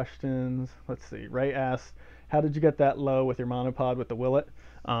questions. Let's see. Ray asked, how did you get that low with your monopod with the Willet?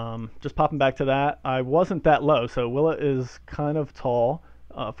 Just popping back to that, I wasn't that low. So Willet is kind of tall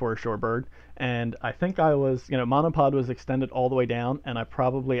for a shorebird, and I think I was, monopod was extended all the way down, and I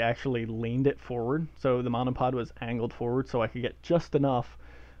probably actually leaned it forward, so the monopod was angled forward, so I could get just enough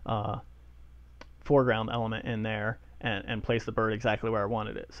foreground element in there and place the bird exactly where I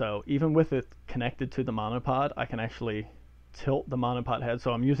wanted it. So even with it connected to the monopod, I can actually tilt the monopod head.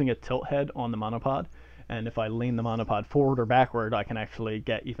 So I'm using a tilt head on the monopod, and if I lean the monopod forward or backward, I can actually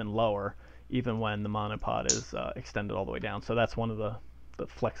get even lower, even when the monopod is extended all the way down. So that's one of the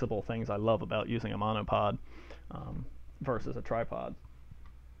flexible things I love about using a monopod versus a tripod.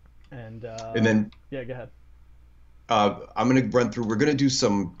 And then yeah, go ahead. I'm going to run through. We're going to do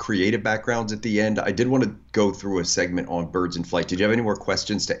some creative backgrounds at the end. I did want to go through a segment on birds in flight. Did you have any more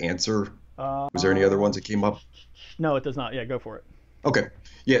questions to answer? Was there any other ones that came up? No, it does not. Yeah, go for it. Okay.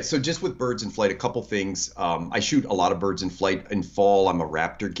 Yeah. So just with birds in flight, a couple things. I shoot a lot of birds in flight. In fall, I'm a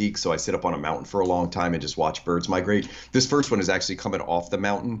raptor geek, so I sit up on a mountain for a long time and just watch birds migrate. This first one is actually coming off the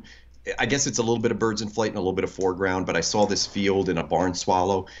mountain. I guess it's a little bit of birds in flight and a little bit of foreground, but I saw this field in a barn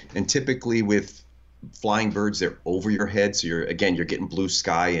swallow, and typically with flying birds, they're over your head, so you're getting blue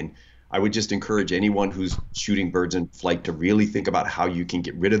sky. And I would just encourage anyone who's shooting birds in flight to really think about how you can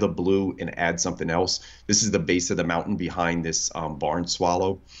get rid of the blue and add something else. This is the base of the mountain behind this barn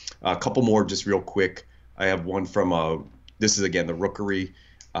swallow. A couple more just real quick. I have one from this is again the rookery,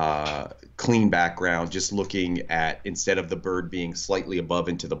 clean background, just looking at instead of the bird being slightly above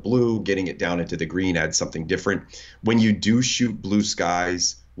into the blue, getting it down into the green, add something different. When you do shoot blue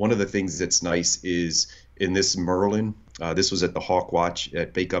skies, one of the things that's nice is in this Merlin, this was at the Hawk Watch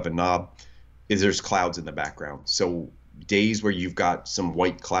at Bake Oven Knob, is there's clouds in the background. So days where you've got some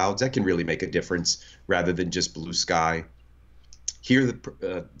white clouds, that can really make a difference rather than just blue sky. Here,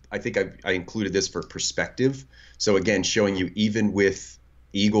 I think I included this for perspective. So again, showing you even with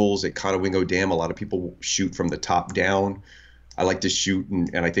eagles at Conowingo Dam, a lot of people shoot from the top down. I like to shoot,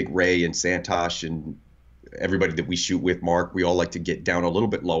 and I think Ray and Santosh and everybody that we shoot with, Mark, we all like to get down a little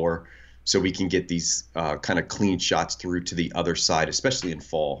bit lower so we can get these kind of clean shots through to the other side, especially in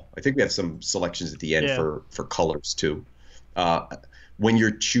fall. I think we have some selections at the end Yeah. for colors too. Uh, when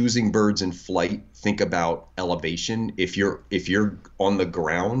you're choosing birds in flight, think about elevation. If you're on the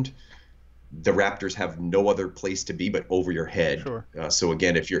ground, the raptors have no other place to be but over your head. Sure. So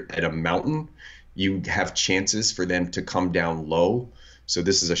again, if you're at a mountain, you have chances for them to come down low. So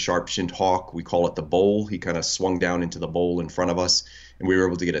this is a sharp-shinned hawk. We call it the bowl. He kind of swung down into the bowl in front of us, and we were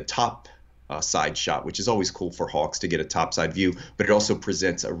able to get a top side shot, which is always cool for hawks to get a top side view, but it also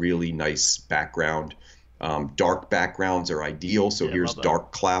presents a really nice background. Dark backgrounds are ideal. So Yeah, here's love that.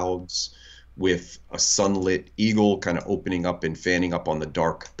 dark clouds with a sunlit eagle kind of opening up and fanning up on the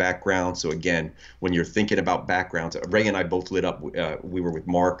dark background. So again, when you're thinking about backgrounds, Ray and I both lit up. We were with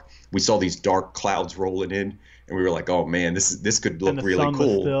Mark. We saw these dark clouds rolling in, and we were like, "Oh man, this could And look the really sun was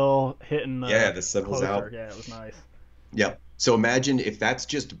cool." still hitting Yeah, the sun was closer. out. Yeah, it was nice. Yep. So imagine if that's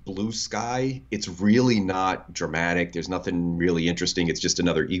just blue sky, it's really not dramatic. There's nothing really interesting. It's just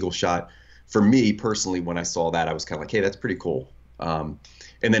another eagle shot. For me personally, when I saw that, I was kind of like, hey, that's pretty cool. And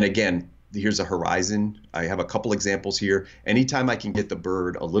then again, here's a horizon. I have a couple examples here. Anytime I can get the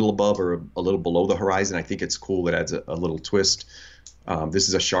bird a little above or a little below the horizon, I think it's cool. It adds a little twist. This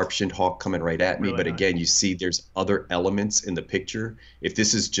is a sharp-shinned hawk coming right at me. Really But nice. again, you see there's other elements in the picture. If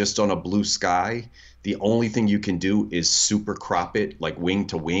this is just on a blue sky, the only thing you can do is super crop it like wing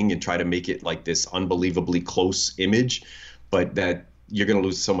to wing and try to make it like this unbelievably close image. But that you're going to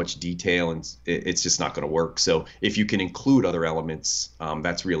lose so much detail and it's just not going to work. So if you can include other elements,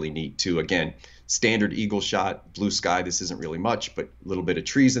 that's really neat too. Again, standard eagle shot, blue sky. This isn't really much, but a little bit of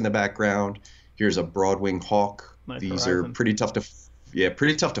trees in the background. Here's a broadwing hawk. Nice These horizon. are pretty tough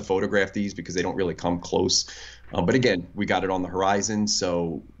to photograph these because they don't really come close. But again, we got it on the horizon,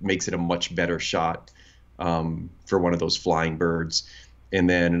 so makes it a much better shot for one of those flying birds. And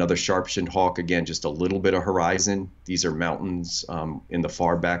then another sharp-shinned hawk, again, just a little bit of horizon. These are mountains in the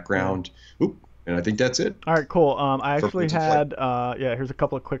far background. Oop, and I think that's it. All right, cool. I For actually birds in flight. had, yeah, here's a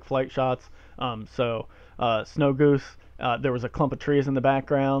couple of quick flight shots. Snow goose, there was a clump of trees in the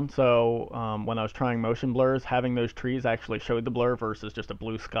background. So when I was trying motion blurs, having those trees actually showed the blur versus just a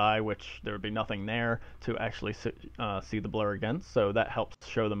blue sky, which there would be nothing there to actually see the blur against. So that helps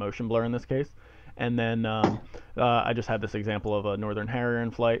show the motion blur in this case. And then I just had this example of a northern harrier in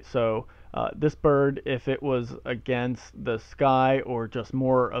flight. So this bird, if it was against the sky or just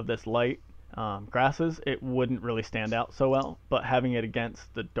more of this light grasses, it wouldn't really stand out so well. But having it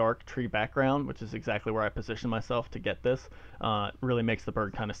against the dark tree background, which is exactly where I positioned myself to get this, really makes the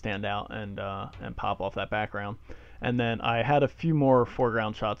bird kind of stand out and pop off that background. And then I had a few more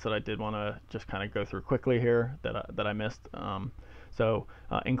foreground shots that I did want to just kind of go through quickly here that I missed.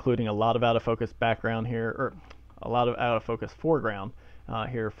 Including a lot of out of focus background here, or a lot of out of focus foreground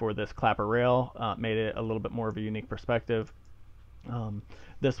here for this clapper rail, made it a little bit more of a unique perspective.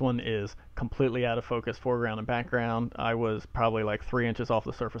 This one is completely out of focus foreground and background. I was probably like 3 inches off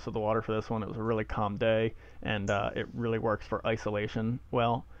the surface of the water for this one. It was a really calm day, and it really works for isolation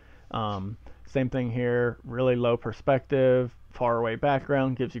well. Same thing here, really low perspective, far away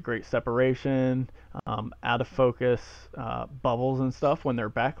background, gives you great separation. Out of focus bubbles and stuff when they're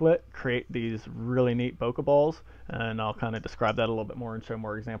backlit create these really neat bokeh balls, and I'll kind of describe that a little bit more and show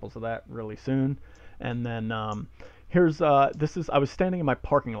more examples of that really soon. And then here's I was standing in my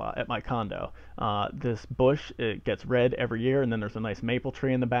parking lot at my condo. This bush, it gets red every year, and then there's a nice maple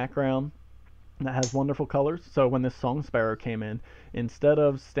tree in the background. that has wonderful colors. So when this song sparrow came in, instead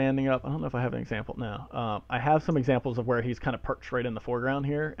of standing up, I don't know if I have an example now. I have some examples of where he's kind of perched right in the foreground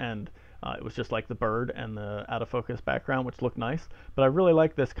here, and it was just like the bird and the out of focus background, which looked nice. But I really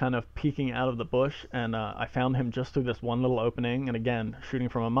like this kind of peeking out of the bush, and I found him just through this one little opening. And again, shooting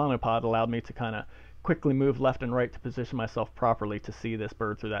from a monopod allowed me to kind of quickly move left and right to position myself properly to see this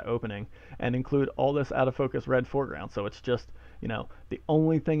bird through that opening and include all this out of focus red foreground. So it's just, the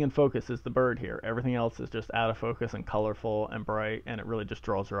only thing in focus is the bird here. Everything else is just out of focus and colorful and bright, and it really just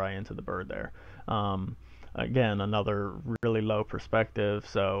draws your eye into the bird there. Again, another really low perspective,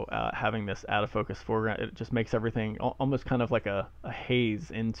 so having this out of focus foreground, it just makes everything almost kind of like a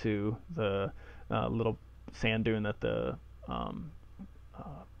haze into the little sand dune that the uh,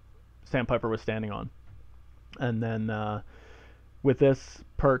 sandpiper was standing on. And then with this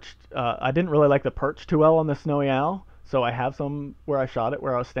perched, I didn't really like the perch too well on the snowy owl. So I have some where I shot it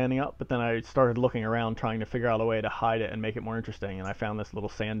where I was standing up, but then I started looking around trying to figure out a way to hide it and make it more interesting. And I found this little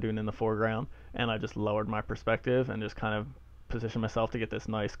sand dune in the foreground, and I just lowered my perspective and just kind of positioned myself to get this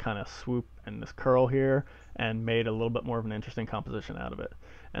nice kind of swoop and this curl here, and made a little bit more of an interesting composition out of it.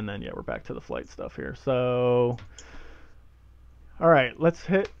 And then yeah, we're back to the flight stuff here. So all right, let's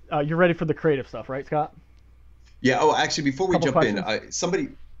hit. You're ready for the creative stuff, right, Scott? Yeah. Oh, actually, before we Couple jump in, questions. somebody,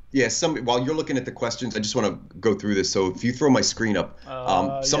 while you're looking at the questions, I just want to go through this. So if you throw my screen up,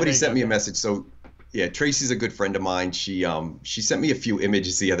 Yeah, somebody there you sent go. me a Go ahead. message. So yeah, Tracy's a good friend of mine. She sent me a few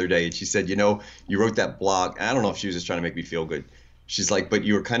images the other day, and she said, you wrote that blog. I don't know if she was just trying to make me feel good. She's like, but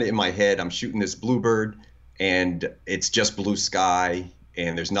you were kind of in my head. I'm shooting this bluebird, and it's just blue sky,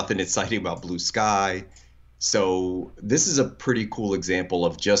 and there's nothing exciting about blue sky. So this is a pretty cool example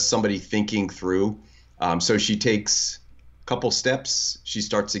of just somebody thinking through. So she takes a couple steps. She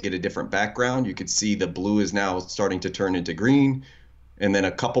starts to get a different background. You could see the blue is now starting to turn into green. And then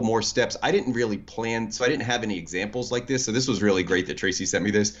a couple more steps. I didn't really plan, so I didn't have any examples like this. So this was really great that Tracy sent me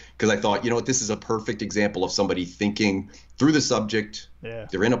this, because I thought, you know what, this is a perfect example of somebody thinking through the subject. Yeah.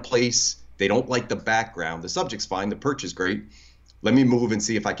 They're in a place, they don't like the background. The subject's fine, the perch is great. Let me move and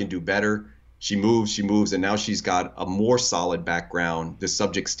see if I can do better. She moves, and now she's got a more solid background. The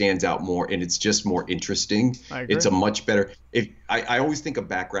subject stands out more, and it's just more interesting. I It's agree. a much better. If I always think of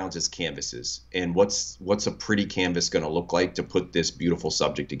backgrounds as canvases, and what's a pretty canvas going to look like to put this beautiful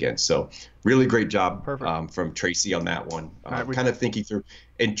subject against. So really great job Perfect. from Tracy on that one. All right, Kind of thinking through.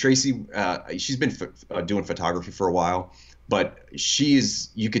 And Tracy, she's been doing photography for a while, but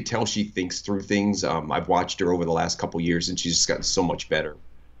you could tell she thinks through things. I've watched her over the last couple years, and she's just gotten so much better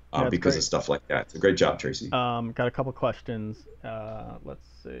yeah, it's because great. of stuff like that. So great job, Tracy. Got a couple questions. Let's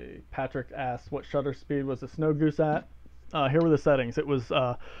see. Patrick asked, what shutter speed was the Snow Goose at? Here were the settings. It was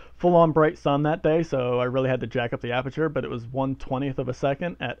full-on bright sun that day, so I really had to jack up the aperture, but it was 1/20th of a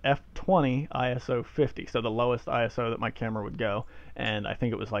second at f20 ISO 50, so the lowest ISO that my camera would go, and I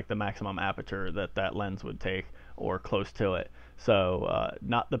think it was like the maximum aperture that that lens would take, or close to it. So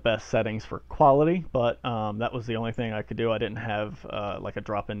not the best settings for quality, but that was the only thing I could do. I didn't have like a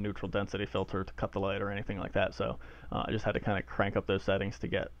drop-in neutral density filter to cut the light or anything like that, so I just had to kind of crank up those settings to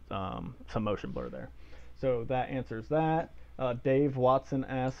get some motion blur there. So that answers that. Dave Watson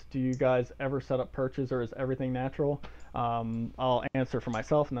asked, do you guys ever set up perches, or is everything natural? I'll answer for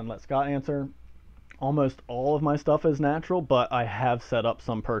myself and then let Scott answer. Almost all of my stuff is natural, but I have set up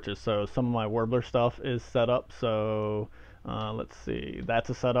some perches. So some of my warbler stuff is set up. So let's see, that's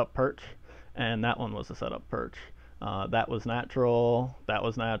a setup perch, and that one was a setup perch. That was natural, that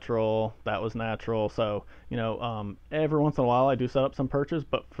was natural, that was natural. So, every once in a while I do set up some perches,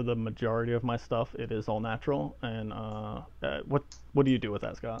 but for the majority of my stuff, it is all natural. And what do you do with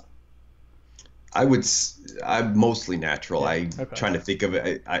that, Scott? I would. I'm mostly natural. Yeah. I Okay. trying to think of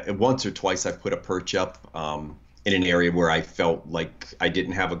it. Once or twice I've put a perch up in an area where I felt like I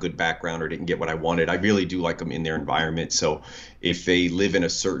didn't have a good background or didn't get what I wanted. I really do like them in their environment. So if they live in a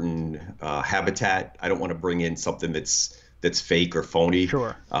certain habitat, I don't want to bring in something that's fake or phony.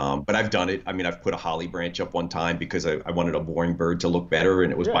 Sure. But I've done it. I mean, I've put a holly branch up one time because I wanted a boring bird to look better,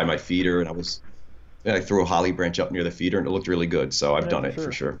 and it was by Yeah. my feeder, and I threw a holly branch up near the feeder, and it looked really good. So I've Yeah, done for it for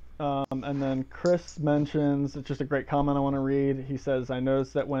sure. sure. And then Chris mentions, it's just a great comment I want to read. He says, I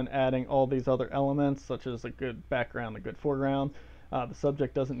noticed that when adding all these other elements, such as a good background, a good foreground, the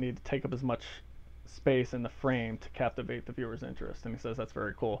subject doesn't need to take up as much space in the frame to captivate the viewer's interest. And he says that's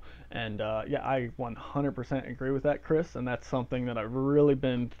very cool. And yeah, I 100% agree with that, Chris. And that's something that I've really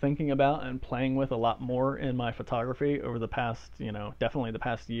been thinking about and playing with a lot more in my photography over the past, definitely the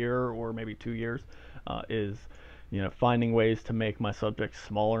past year or maybe 2 years, is finding ways to make my subjects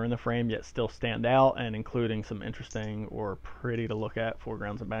smaller in the frame yet still stand out, and including some interesting or pretty to look at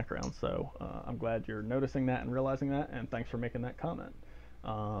foregrounds and backgrounds. So I'm glad you're noticing that and realizing that, and thanks for making that comment.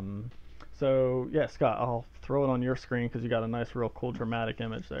 So yeah, Scott, I'll throw it on your screen because you got a nice, real cool, dramatic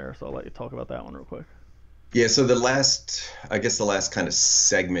image there. So I'll let you talk about that one real quick. Yeah, so I guess the last kind of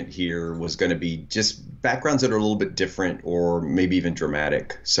segment here was going to be just backgrounds that are a little bit different or maybe even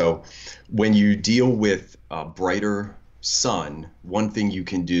dramatic. So when you deal with a brighter sun, one thing you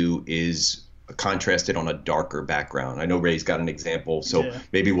can do is contrast it on a darker background. I know Ray's got an example, so Yeah.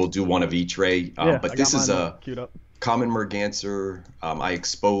 maybe we'll do one of each, Ray. Yeah, But I got this is mine a queued up. common merganser. I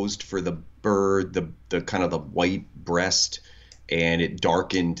exposed for the bird, the kind of the white breast, and it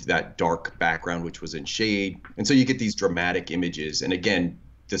darkened that dark background, which was in shade. And so you get these dramatic images. And again,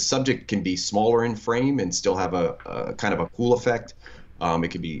 the subject can be smaller in frame and still have a kind of a cool effect.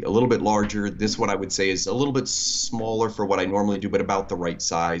 It could be a little bit larger. This one I would say is a little bit smaller for what I normally do, but about the right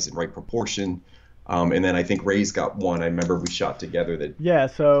size and right proportion. And then I think Ray's got one I remember we shot together that. Yeah,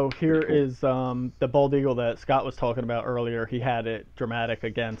 so here Pretty cool. is the bald eagle that Scott was talking about earlier. He had it dramatic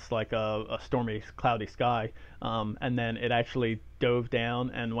against like a stormy, cloudy sky, and then it actually dove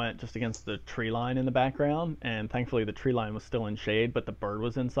down and went just against the tree line in the background. And thankfully, the tree line was still in shade, but the bird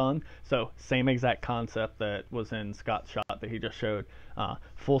was in sun. So same exact concept that was in Scott's shot that he just showed.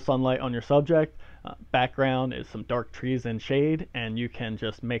 Full sunlight on your subject. Background is some dark trees and shade, and you can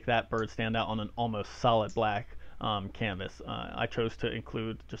just make that bird stand out on an almost solid black canvas. I chose to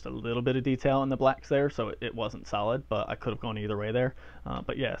include just a little bit of detail in the blacks there, so it wasn't solid, but I could have gone either way there.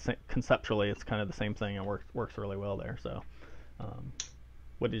 But yeah, conceptually, it's kind of the same thing and works really well there. So,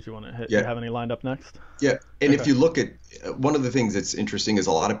 what did you want to hit? Do you Yeah. have any lined up next? Yeah, and if Okay. you look at one of the things that's interesting is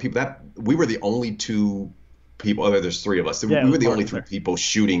a lot of people that we were the only two people. Oh, there's three of us. Yeah, it We was were the only Marcus three there. people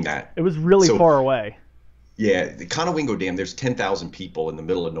shooting that. It was really So far away. yeah, the Conowingo Dam. There's 10,000 people in the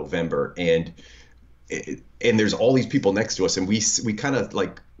middle of November, and there's all these people next to us, and we kind of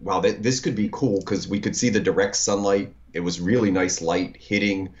like, wow, this could be cool because we could see the direct sunlight. It was really nice light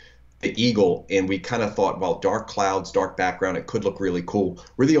hitting the eagle, and we kind of thought, well, dark clouds, dark background, it could look really cool.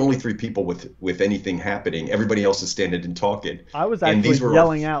 We're the only three people with anything happening. Everybody else is standing and talking, I was and actually these were our,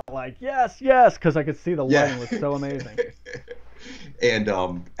 yelling out like, "Yes, yes," because I could see the yeah. lighting was so amazing. And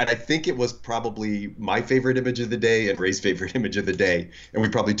I think it was probably my favorite image of the day and Ray's favorite image of the day, and we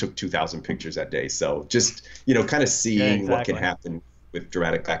probably took 2,000 pictures that day. So just kind of Yeah, seeing what can exactly. happen with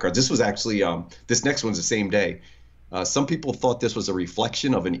dramatic backgrounds. This was actually this next one's the same day. Some people thought this was a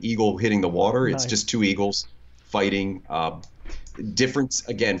reflection of an eagle hitting the water. It's Nice. just two eagles fighting. Difference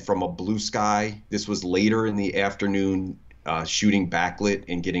again from a blue sky. This was later in the afternoon, shooting backlit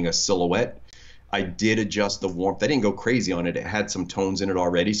and getting a silhouette. I did adjust the warmth. I didn't go crazy on it. It had some tones in it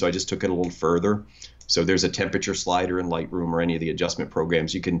already, so I just took it a little further. So there's a temperature slider in Lightroom or any of the adjustment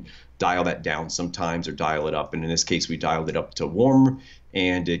programs. You can dial that down sometimes or dial it up. And in this case, we dialed it up to warm,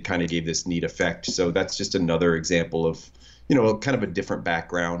 and it kind of gave this neat effect. So that's just another example of, kind of a different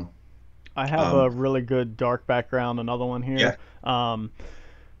background. I have a Um, really good dark background. Another one yeah, here.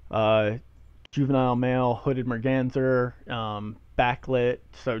 Uh, juvenile male, hooded merganser, backlit,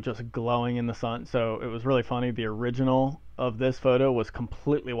 so just glowing in the sun. So it was really funny. The original of this photo was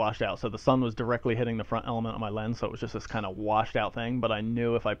completely washed out. So the sun was directly hitting the front element of my lens, so it was just this kind of washed out thing. But I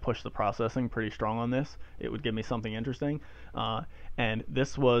knew if I pushed the processing pretty strong on this, it would give me something interesting. And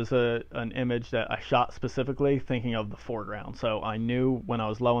this was an image that I shot specifically thinking of the foreground. So I knew when I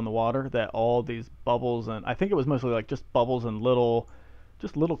was low in the water that all these bubbles, and I think it was mostly like just bubbles and little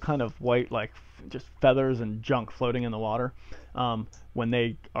kind of white like just feathers and junk floating in the water. When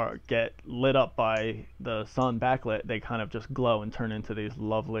they get lit up by the sun backlit, they kind of just glow and turn into these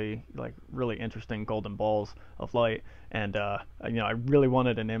lovely, like really interesting golden balls of light. And I really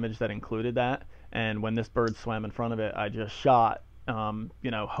wanted an image that included that. And when this bird swam in front of it, I just shot.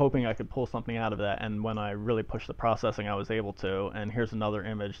 Hoping I could pull something out of that. And when I really pushed the processing, I was able to. And here's another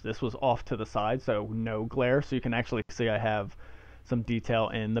image. This was off to the side, so no glare. So you can actually see I have some detail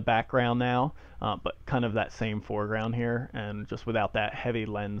in the background now, but kind of that same foreground here, and just without that heavy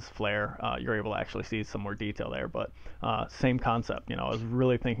lens flare, you're able to actually see some more detail there. But same concept. I was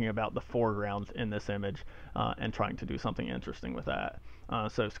really thinking about the foregrounds in this image and trying to do something interesting with that.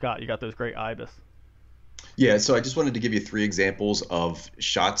 So Scott, you got those great ibis. yeah. So I just wanted to give you three examples of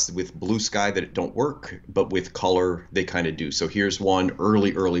shots with blue sky that don't work, but with color they kind of do. So here's one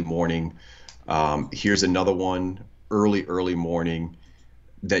early, early morning. Here's another one early morning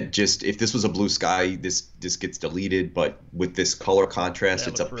that just, if this was a blue sky, this gets deleted, but with this color contrast, Yeah,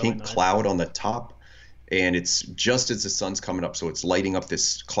 it it's a looks really pink nice. cloud on the top, and it's just as the sun's coming up, so it's lighting up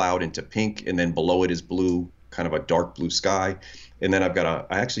this cloud into pink, and then below it is blue, kind of a dark blue sky. And then I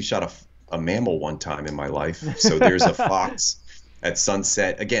actually shot a mammal one time in my life. So there's a fox at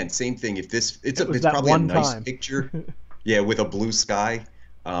sunset. Again, same thing. If this, It was it's that probably a one nice time. picture. Yeah, with a blue sky.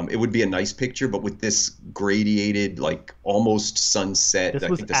 It would be a nice picture, but with this gradiated, like almost sunset, This I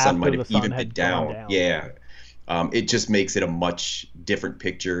was think the sun after might the have sun even been had gone down. down. Yeah. It just makes it a much different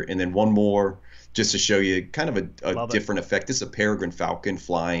picture. And then one more, just to show you kind of a Love it. different effect. This is a peregrine falcon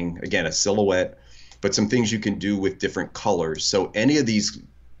flying, again, a silhouette, but some things you can do with different colors. So any of these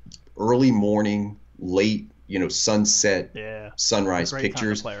early morning, late, sunset, Yeah, it's a sunrise great time to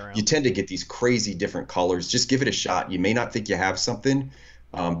pictures, play you around. tend to get these crazy different colors. Just give it a shot. You may not think you have something.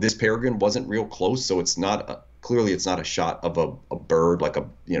 This peregrine wasn't real close, so clearly it's not a shot of a bird like a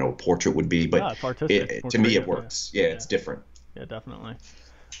portrait would be, No, but it's artistic, more to me it creative. Yeah, works. Yeah, yeah, it's different. yeah, definitely.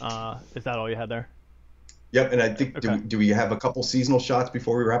 Is that all you had there? Yep, and I think Okay. do we have a couple seasonal shots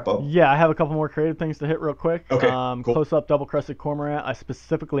before we wrap up? Yeah, I have a couple more creative things to hit real quick. Okay, cool. Close up double crested cormorant. I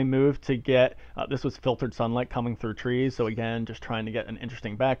specifically moved to get this was filtered sunlight coming through trees. So again, just trying to get an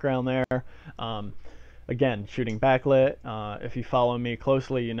interesting background there. Um, Again, shooting backlit. If you follow me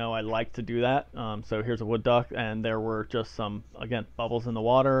closely, you know I like to do that. So here's a wood duck, and there were just some again bubbles in the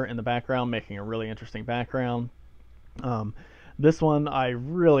water in the background, making a really interesting background. Um, this one, I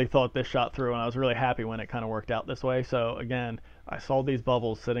really thought this shot through, and I was really happy when it kind of worked out this way. So again, I saw these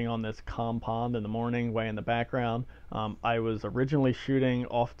bubbles sitting on this calm pond in the morning, way in the background. I was originally shooting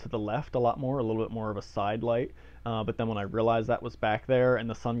off to the left a lot more, a little bit more of a side light. But then when I realized that was back there and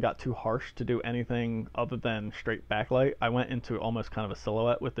the sun got too harsh to do anything other than straight backlight, I went into almost kind of a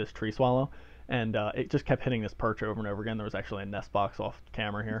silhouette with this tree swallow, and it just kept hitting this perch over and over again. There was actually a nest box off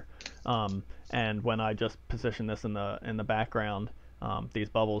camera here, and when I just positioned this in the background, these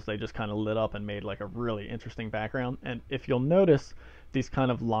bubbles they just kind of lit up and made like a really interesting background. And if you'll notice these kind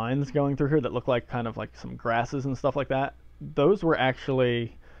of lines going through here that look like kind of like some grasses and stuff like that, those were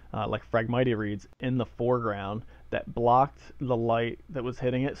actually like Phragmites reeds in the foreground that blocked the light that was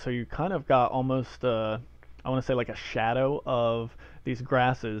hitting it. So you kind of got almost I want to say like a shadow of these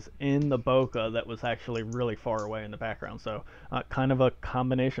grasses in the bokeh that was actually really far away in the background. So kind of a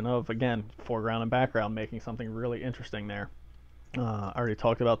combination of again foreground and background, making something really interesting there. I already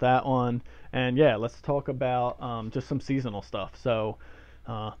talked about that one, and yeah, let's talk about just some seasonal stuff. So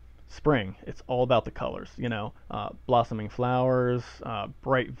uh, spring, it's all about the colors, blossoming flowers,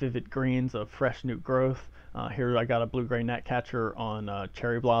 bright vivid greens of fresh new growth. Here I got a blue-gray gnatcatcher on a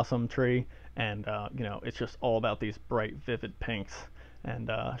cherry blossom tree, and it's just all about these bright vivid pinks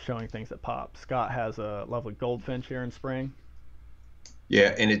and showing things that pop. Scott has a lovely goldfinch here in spring.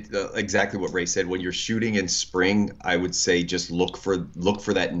 Yeah, and it exactly what Ray said. When you're shooting in spring, I would say just look for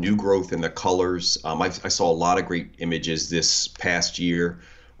that new growth in the colors. I saw a lot of great images this past year.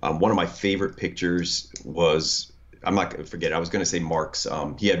 One of my favorite pictures was I'm not gonna forget. I was gonna say Mark's.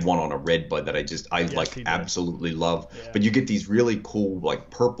 He had one on a red bud that I Yes, like he did. absolutely love. Yeah. But you get these really cool like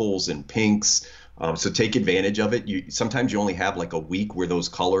purples and pinks. So take advantage of it. Sometimes you only have like a week where those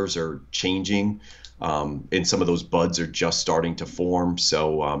colors are changing, and some of those buds are just starting to form.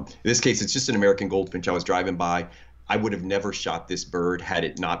 So in this case, it's just an American goldfinch. I was driving by. I would have never shot this bird had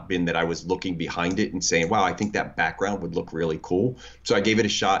it not been that I was looking behind it and saying, "Wow, I think that background would look really cool." So I gave it a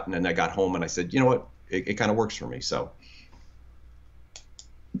shot, and then I got home and I said, "You know what? It kind of works for me." So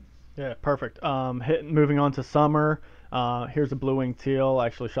Yeah, perfect. Moving on to summer. Here's a blue-winged teal. I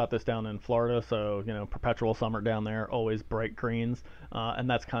actually shot this down in Florida, so perpetual summer down there, always bright greens, and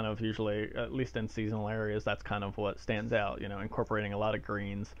that's kind of usually, at least in seasonal areas, that's kind of what stands out. Incorporating a lot of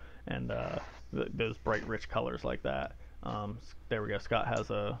greens and those bright, rich colors like that. There we go. Scott has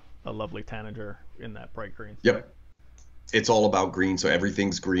a lovely tanager in that bright green. yep, it's all about green. So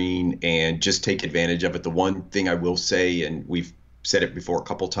everything's green, and just take advantage of it. The one thing I will say, and we've said it before a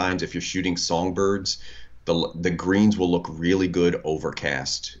couple times, if you're shooting songbirds, the greens will look really good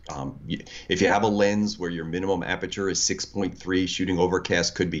overcast. If you have a lens where your minimum aperture is 6.3, shooting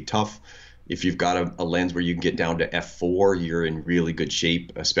overcast could be tough. If you've got a lens where you can get down to f4, you're in really good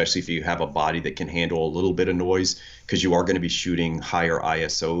shape, especially if you have a body that can handle a little bit of noise, because you are going to be shooting higher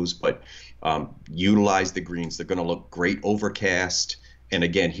ISOs. But utilize the greens. They're going to look great overcast. And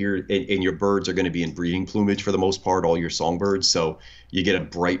again, here, and your birds are going to be in breeding plumage for the most part, all your songbirds. So you get a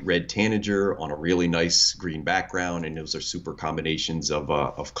bright red tanager on a really nice green background, and those are super combinations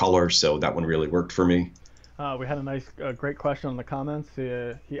of color. So that one really worked for me. We had a great question in the comments.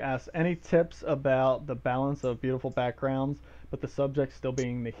 He asked, any tips about the balance of beautiful backgrounds, but the subject still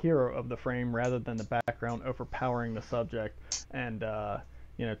being the hero of the frame rather than the background overpowering the subject and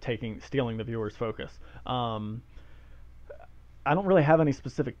stealing the viewer's focus. I don't really have any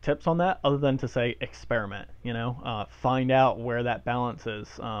specific tips on that other than to say experiment, find out where that balance is.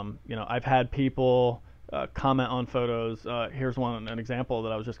 I've had people comment on photos. Here's an example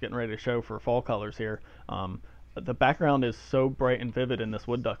that I was just getting ready to show for fall colors here. The background is so bright and vivid in this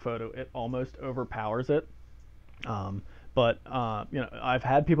wood duck photo, it almost overpowers it. Um, but I've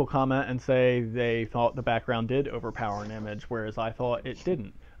had people comment and say they thought the background did overpower an image, whereas I thought it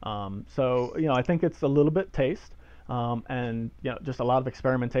didn't. So I think it's a little bit taste, and just a lot of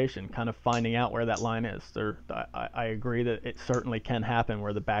experimentation, kind of finding out where that line is. I agree that it certainly can happen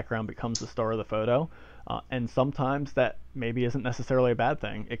where the background becomes the star of the photo, and sometimes that maybe isn't necessarily a bad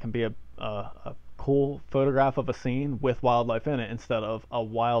thing. It can be a cool photograph of a scene with wildlife in it instead of a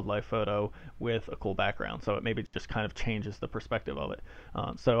wildlife photo with a cool background. So it maybe just kind of changes the perspective of it.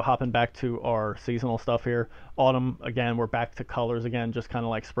 So hopping back to our seasonal stuff here, autumn again, we're back to colors again, just kind of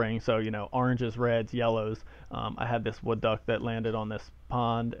like spring. So oranges, reds, yellows. I had this wood duck that landed on this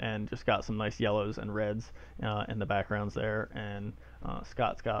pond and just got some nice yellows and reds in the backgrounds there. And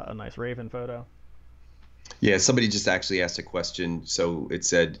Scott's got a nice raven photo. Yeah, somebody just actually asked a question. So it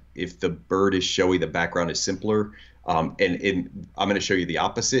said, if the bird is showy, the background is simpler. And I'm going to show you the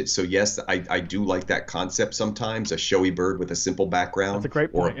opposite. So yes, I do like that concept sometimes, a showy bird with a simple background. That's a great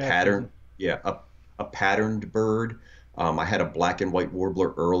Or point. a Yeah, pattern. Susan. Yeah, a patterned bird. I had a black and white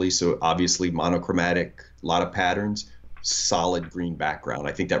warbler early, so obviously monochromatic, a lot of patterns, solid green background.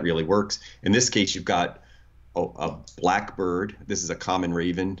 I think that really works. In this case, you've got a black bird. This is a common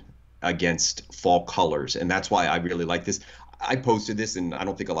raven against fall colors, and that's why I really like this. I posted this and I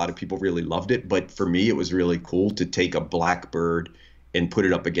don't think a lot of people really loved it, but for me it was really cool to take a black bird and put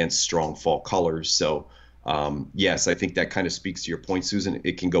it up against strong fall colors. So yes, I think that kind of speaks to your point, Susan.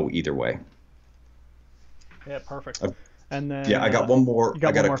 It can go either way. Yeah, perfect. Uh, And then yeah, I got one more. you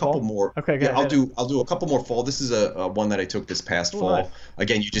I got got one a more couple fall? more. Okay, go Yeah, I'll ahead. do a couple more fall. This is a one that I took this past Oh, nice. fall.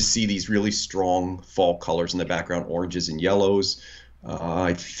 Again, you just see these really strong fall colors in the background, oranges and yellows.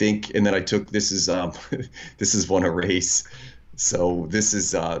 I think, and then I took this is this is one erase. So this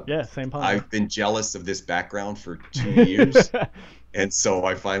is Yeah, same pond. I've been jealous of this background for 2 years, and so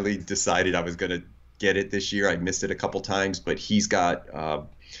I finally decided I was going to get it this year. I missed it a couple times, but he's got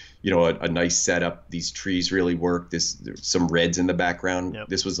a nice setup. These trees really work. There's some reds in the background. Yep.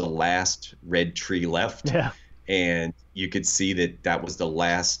 This was the last red tree left, Yeah. and you could see that was the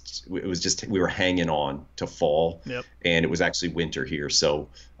last. It was just we were hanging on to fall, Yep. and it was actually winter here. So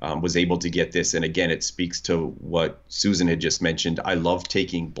was able to get this, and again, it speaks to what Susan had just mentioned. I love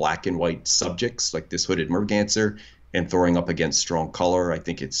taking black and white subjects like this hooded merganser and throwing up against strong color. I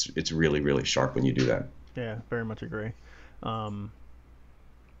think it's really really sharp when you do that. Yeah, very much agree. Um,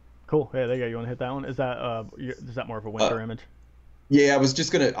 cool. Yeah, there you go. You want to hit that one? Is that more of a Uh, winter image? Yeah, I was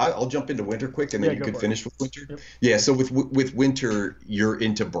just gonna. I'll jump into winter quick, and then Yeah, you go can for it. finish with winter. Yep. Yeah, so with winter, you're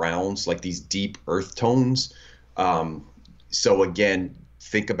into browns, like these deep earth tones. Um, so again,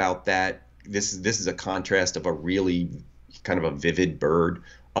 think about that. This is a contrast of a really kind of a vivid bird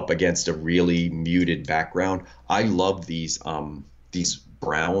up against a really muted background. I love these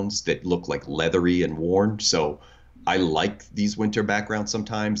browns that look like leathery and worn. So I like these winter backgrounds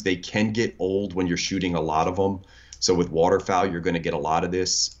sometimes. They can get old when you're shooting a lot of them. So with waterfowl, you're going to get a lot of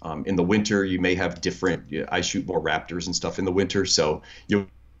this. In the winter, you may have different. I shoot more raptors and stuff in the winter, so you'll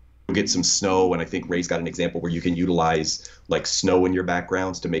get some snow. And I think Ray's got an example where you can utilize like snow in your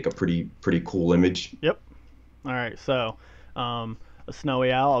backgrounds to make a pretty cool image. Yep. All right. So, a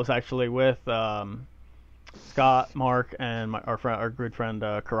snowy owl. I was actually with Scott, Mark, and our good friend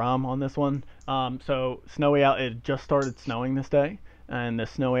Karam on this one. So snowy owl. It just started snowing this day, and the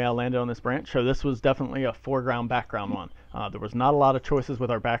snowy owl landed on this branch. So this was definitely a foreground background one. There was not a lot of choices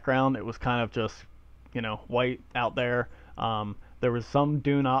with our background. It was kind of just white out there. There was some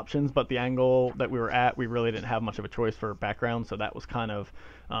dune options, but the angle that we were at, we really didn't have much of a choice for background, so that was kind of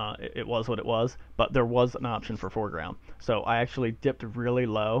it was what it was. But there was an option for foreground, so I actually dipped really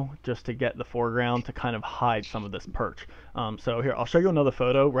low just to get the foreground to kind of hide some of this perch. So here, I'll show you another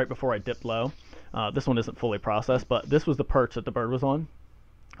photo right before I dipped low. This one isn't fully processed, but this was the perch that the bird was on.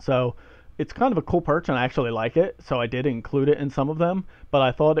 So it's kind of a cool perch, and I actually like it, so I did include it in some of them. But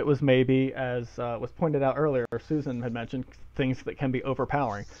I thought it was maybe, as was pointed out earlier, Susan had mentioned things that can be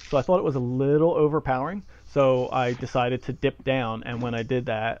overpowering. So I thought it was a little overpowering, so I decided to dip down, and when I did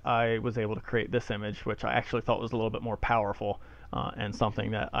that, I was able to create this image, which I actually thought was a little bit more powerful. And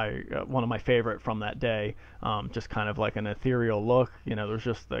something that one of my favorite from that day, just kind of like an ethereal look. There's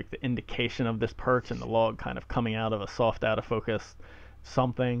just like the indication of this perch and the log kind of coming out of a soft out of focus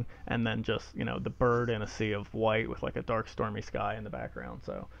something, and then just the bird in a sea of white with like a dark stormy sky in the background.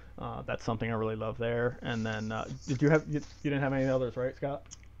 So that's something I really love there. And then did you didn't have any others, right, Scott?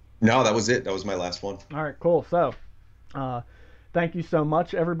 No, that was it. That was my last one. All right, cool. So uh, thank you so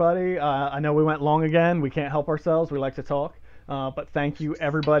much, everybody. I know we went long again. We can't help ourselves. We like to talk. But thank you,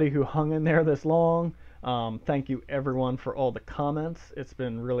 everybody who hung in there this long. Thank you, everyone, for all the comments. It's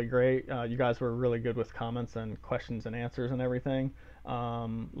been really great. You guys were really good with comments and questions and answers and everything.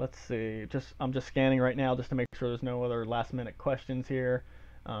 Let's see. I'm just scanning right now just to make sure there's no other last-minute questions here.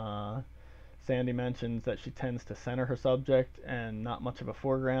 Sandy mentions that she tends to center her subject and not much of a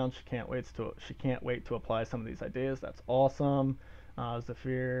foreground. She can't wait to apply some of these ideas. That's awesome.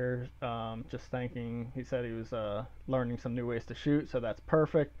 Zafir, just thanking. He said he was learning some new ways to shoot, so that's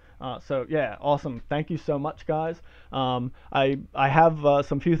perfect. So yeah, awesome. Thank you so much, guys. I have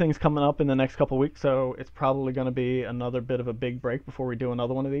some few things coming up in the next couple weeks, so it's probably going to be another bit of a big break before we do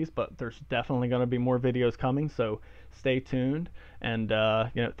another one of these. But there's definitely going to be more videos coming, so stay tuned. And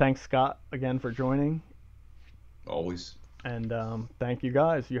thanks, Scott, again for joining. Always. And thank you,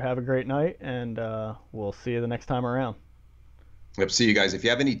 guys. You have a great night, and we'll see you the next time around. Yep. See you guys. If you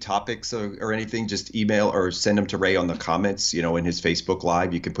have any topics or anything, just email or send them to Ray on the comments, in his Facebook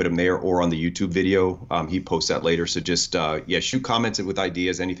Live. You can put them there or on the YouTube video. He posts that later. So just, shoot comments with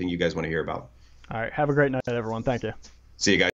ideas, anything you guys want to hear about. All right. Have a great night, everyone. Thank you. See you guys.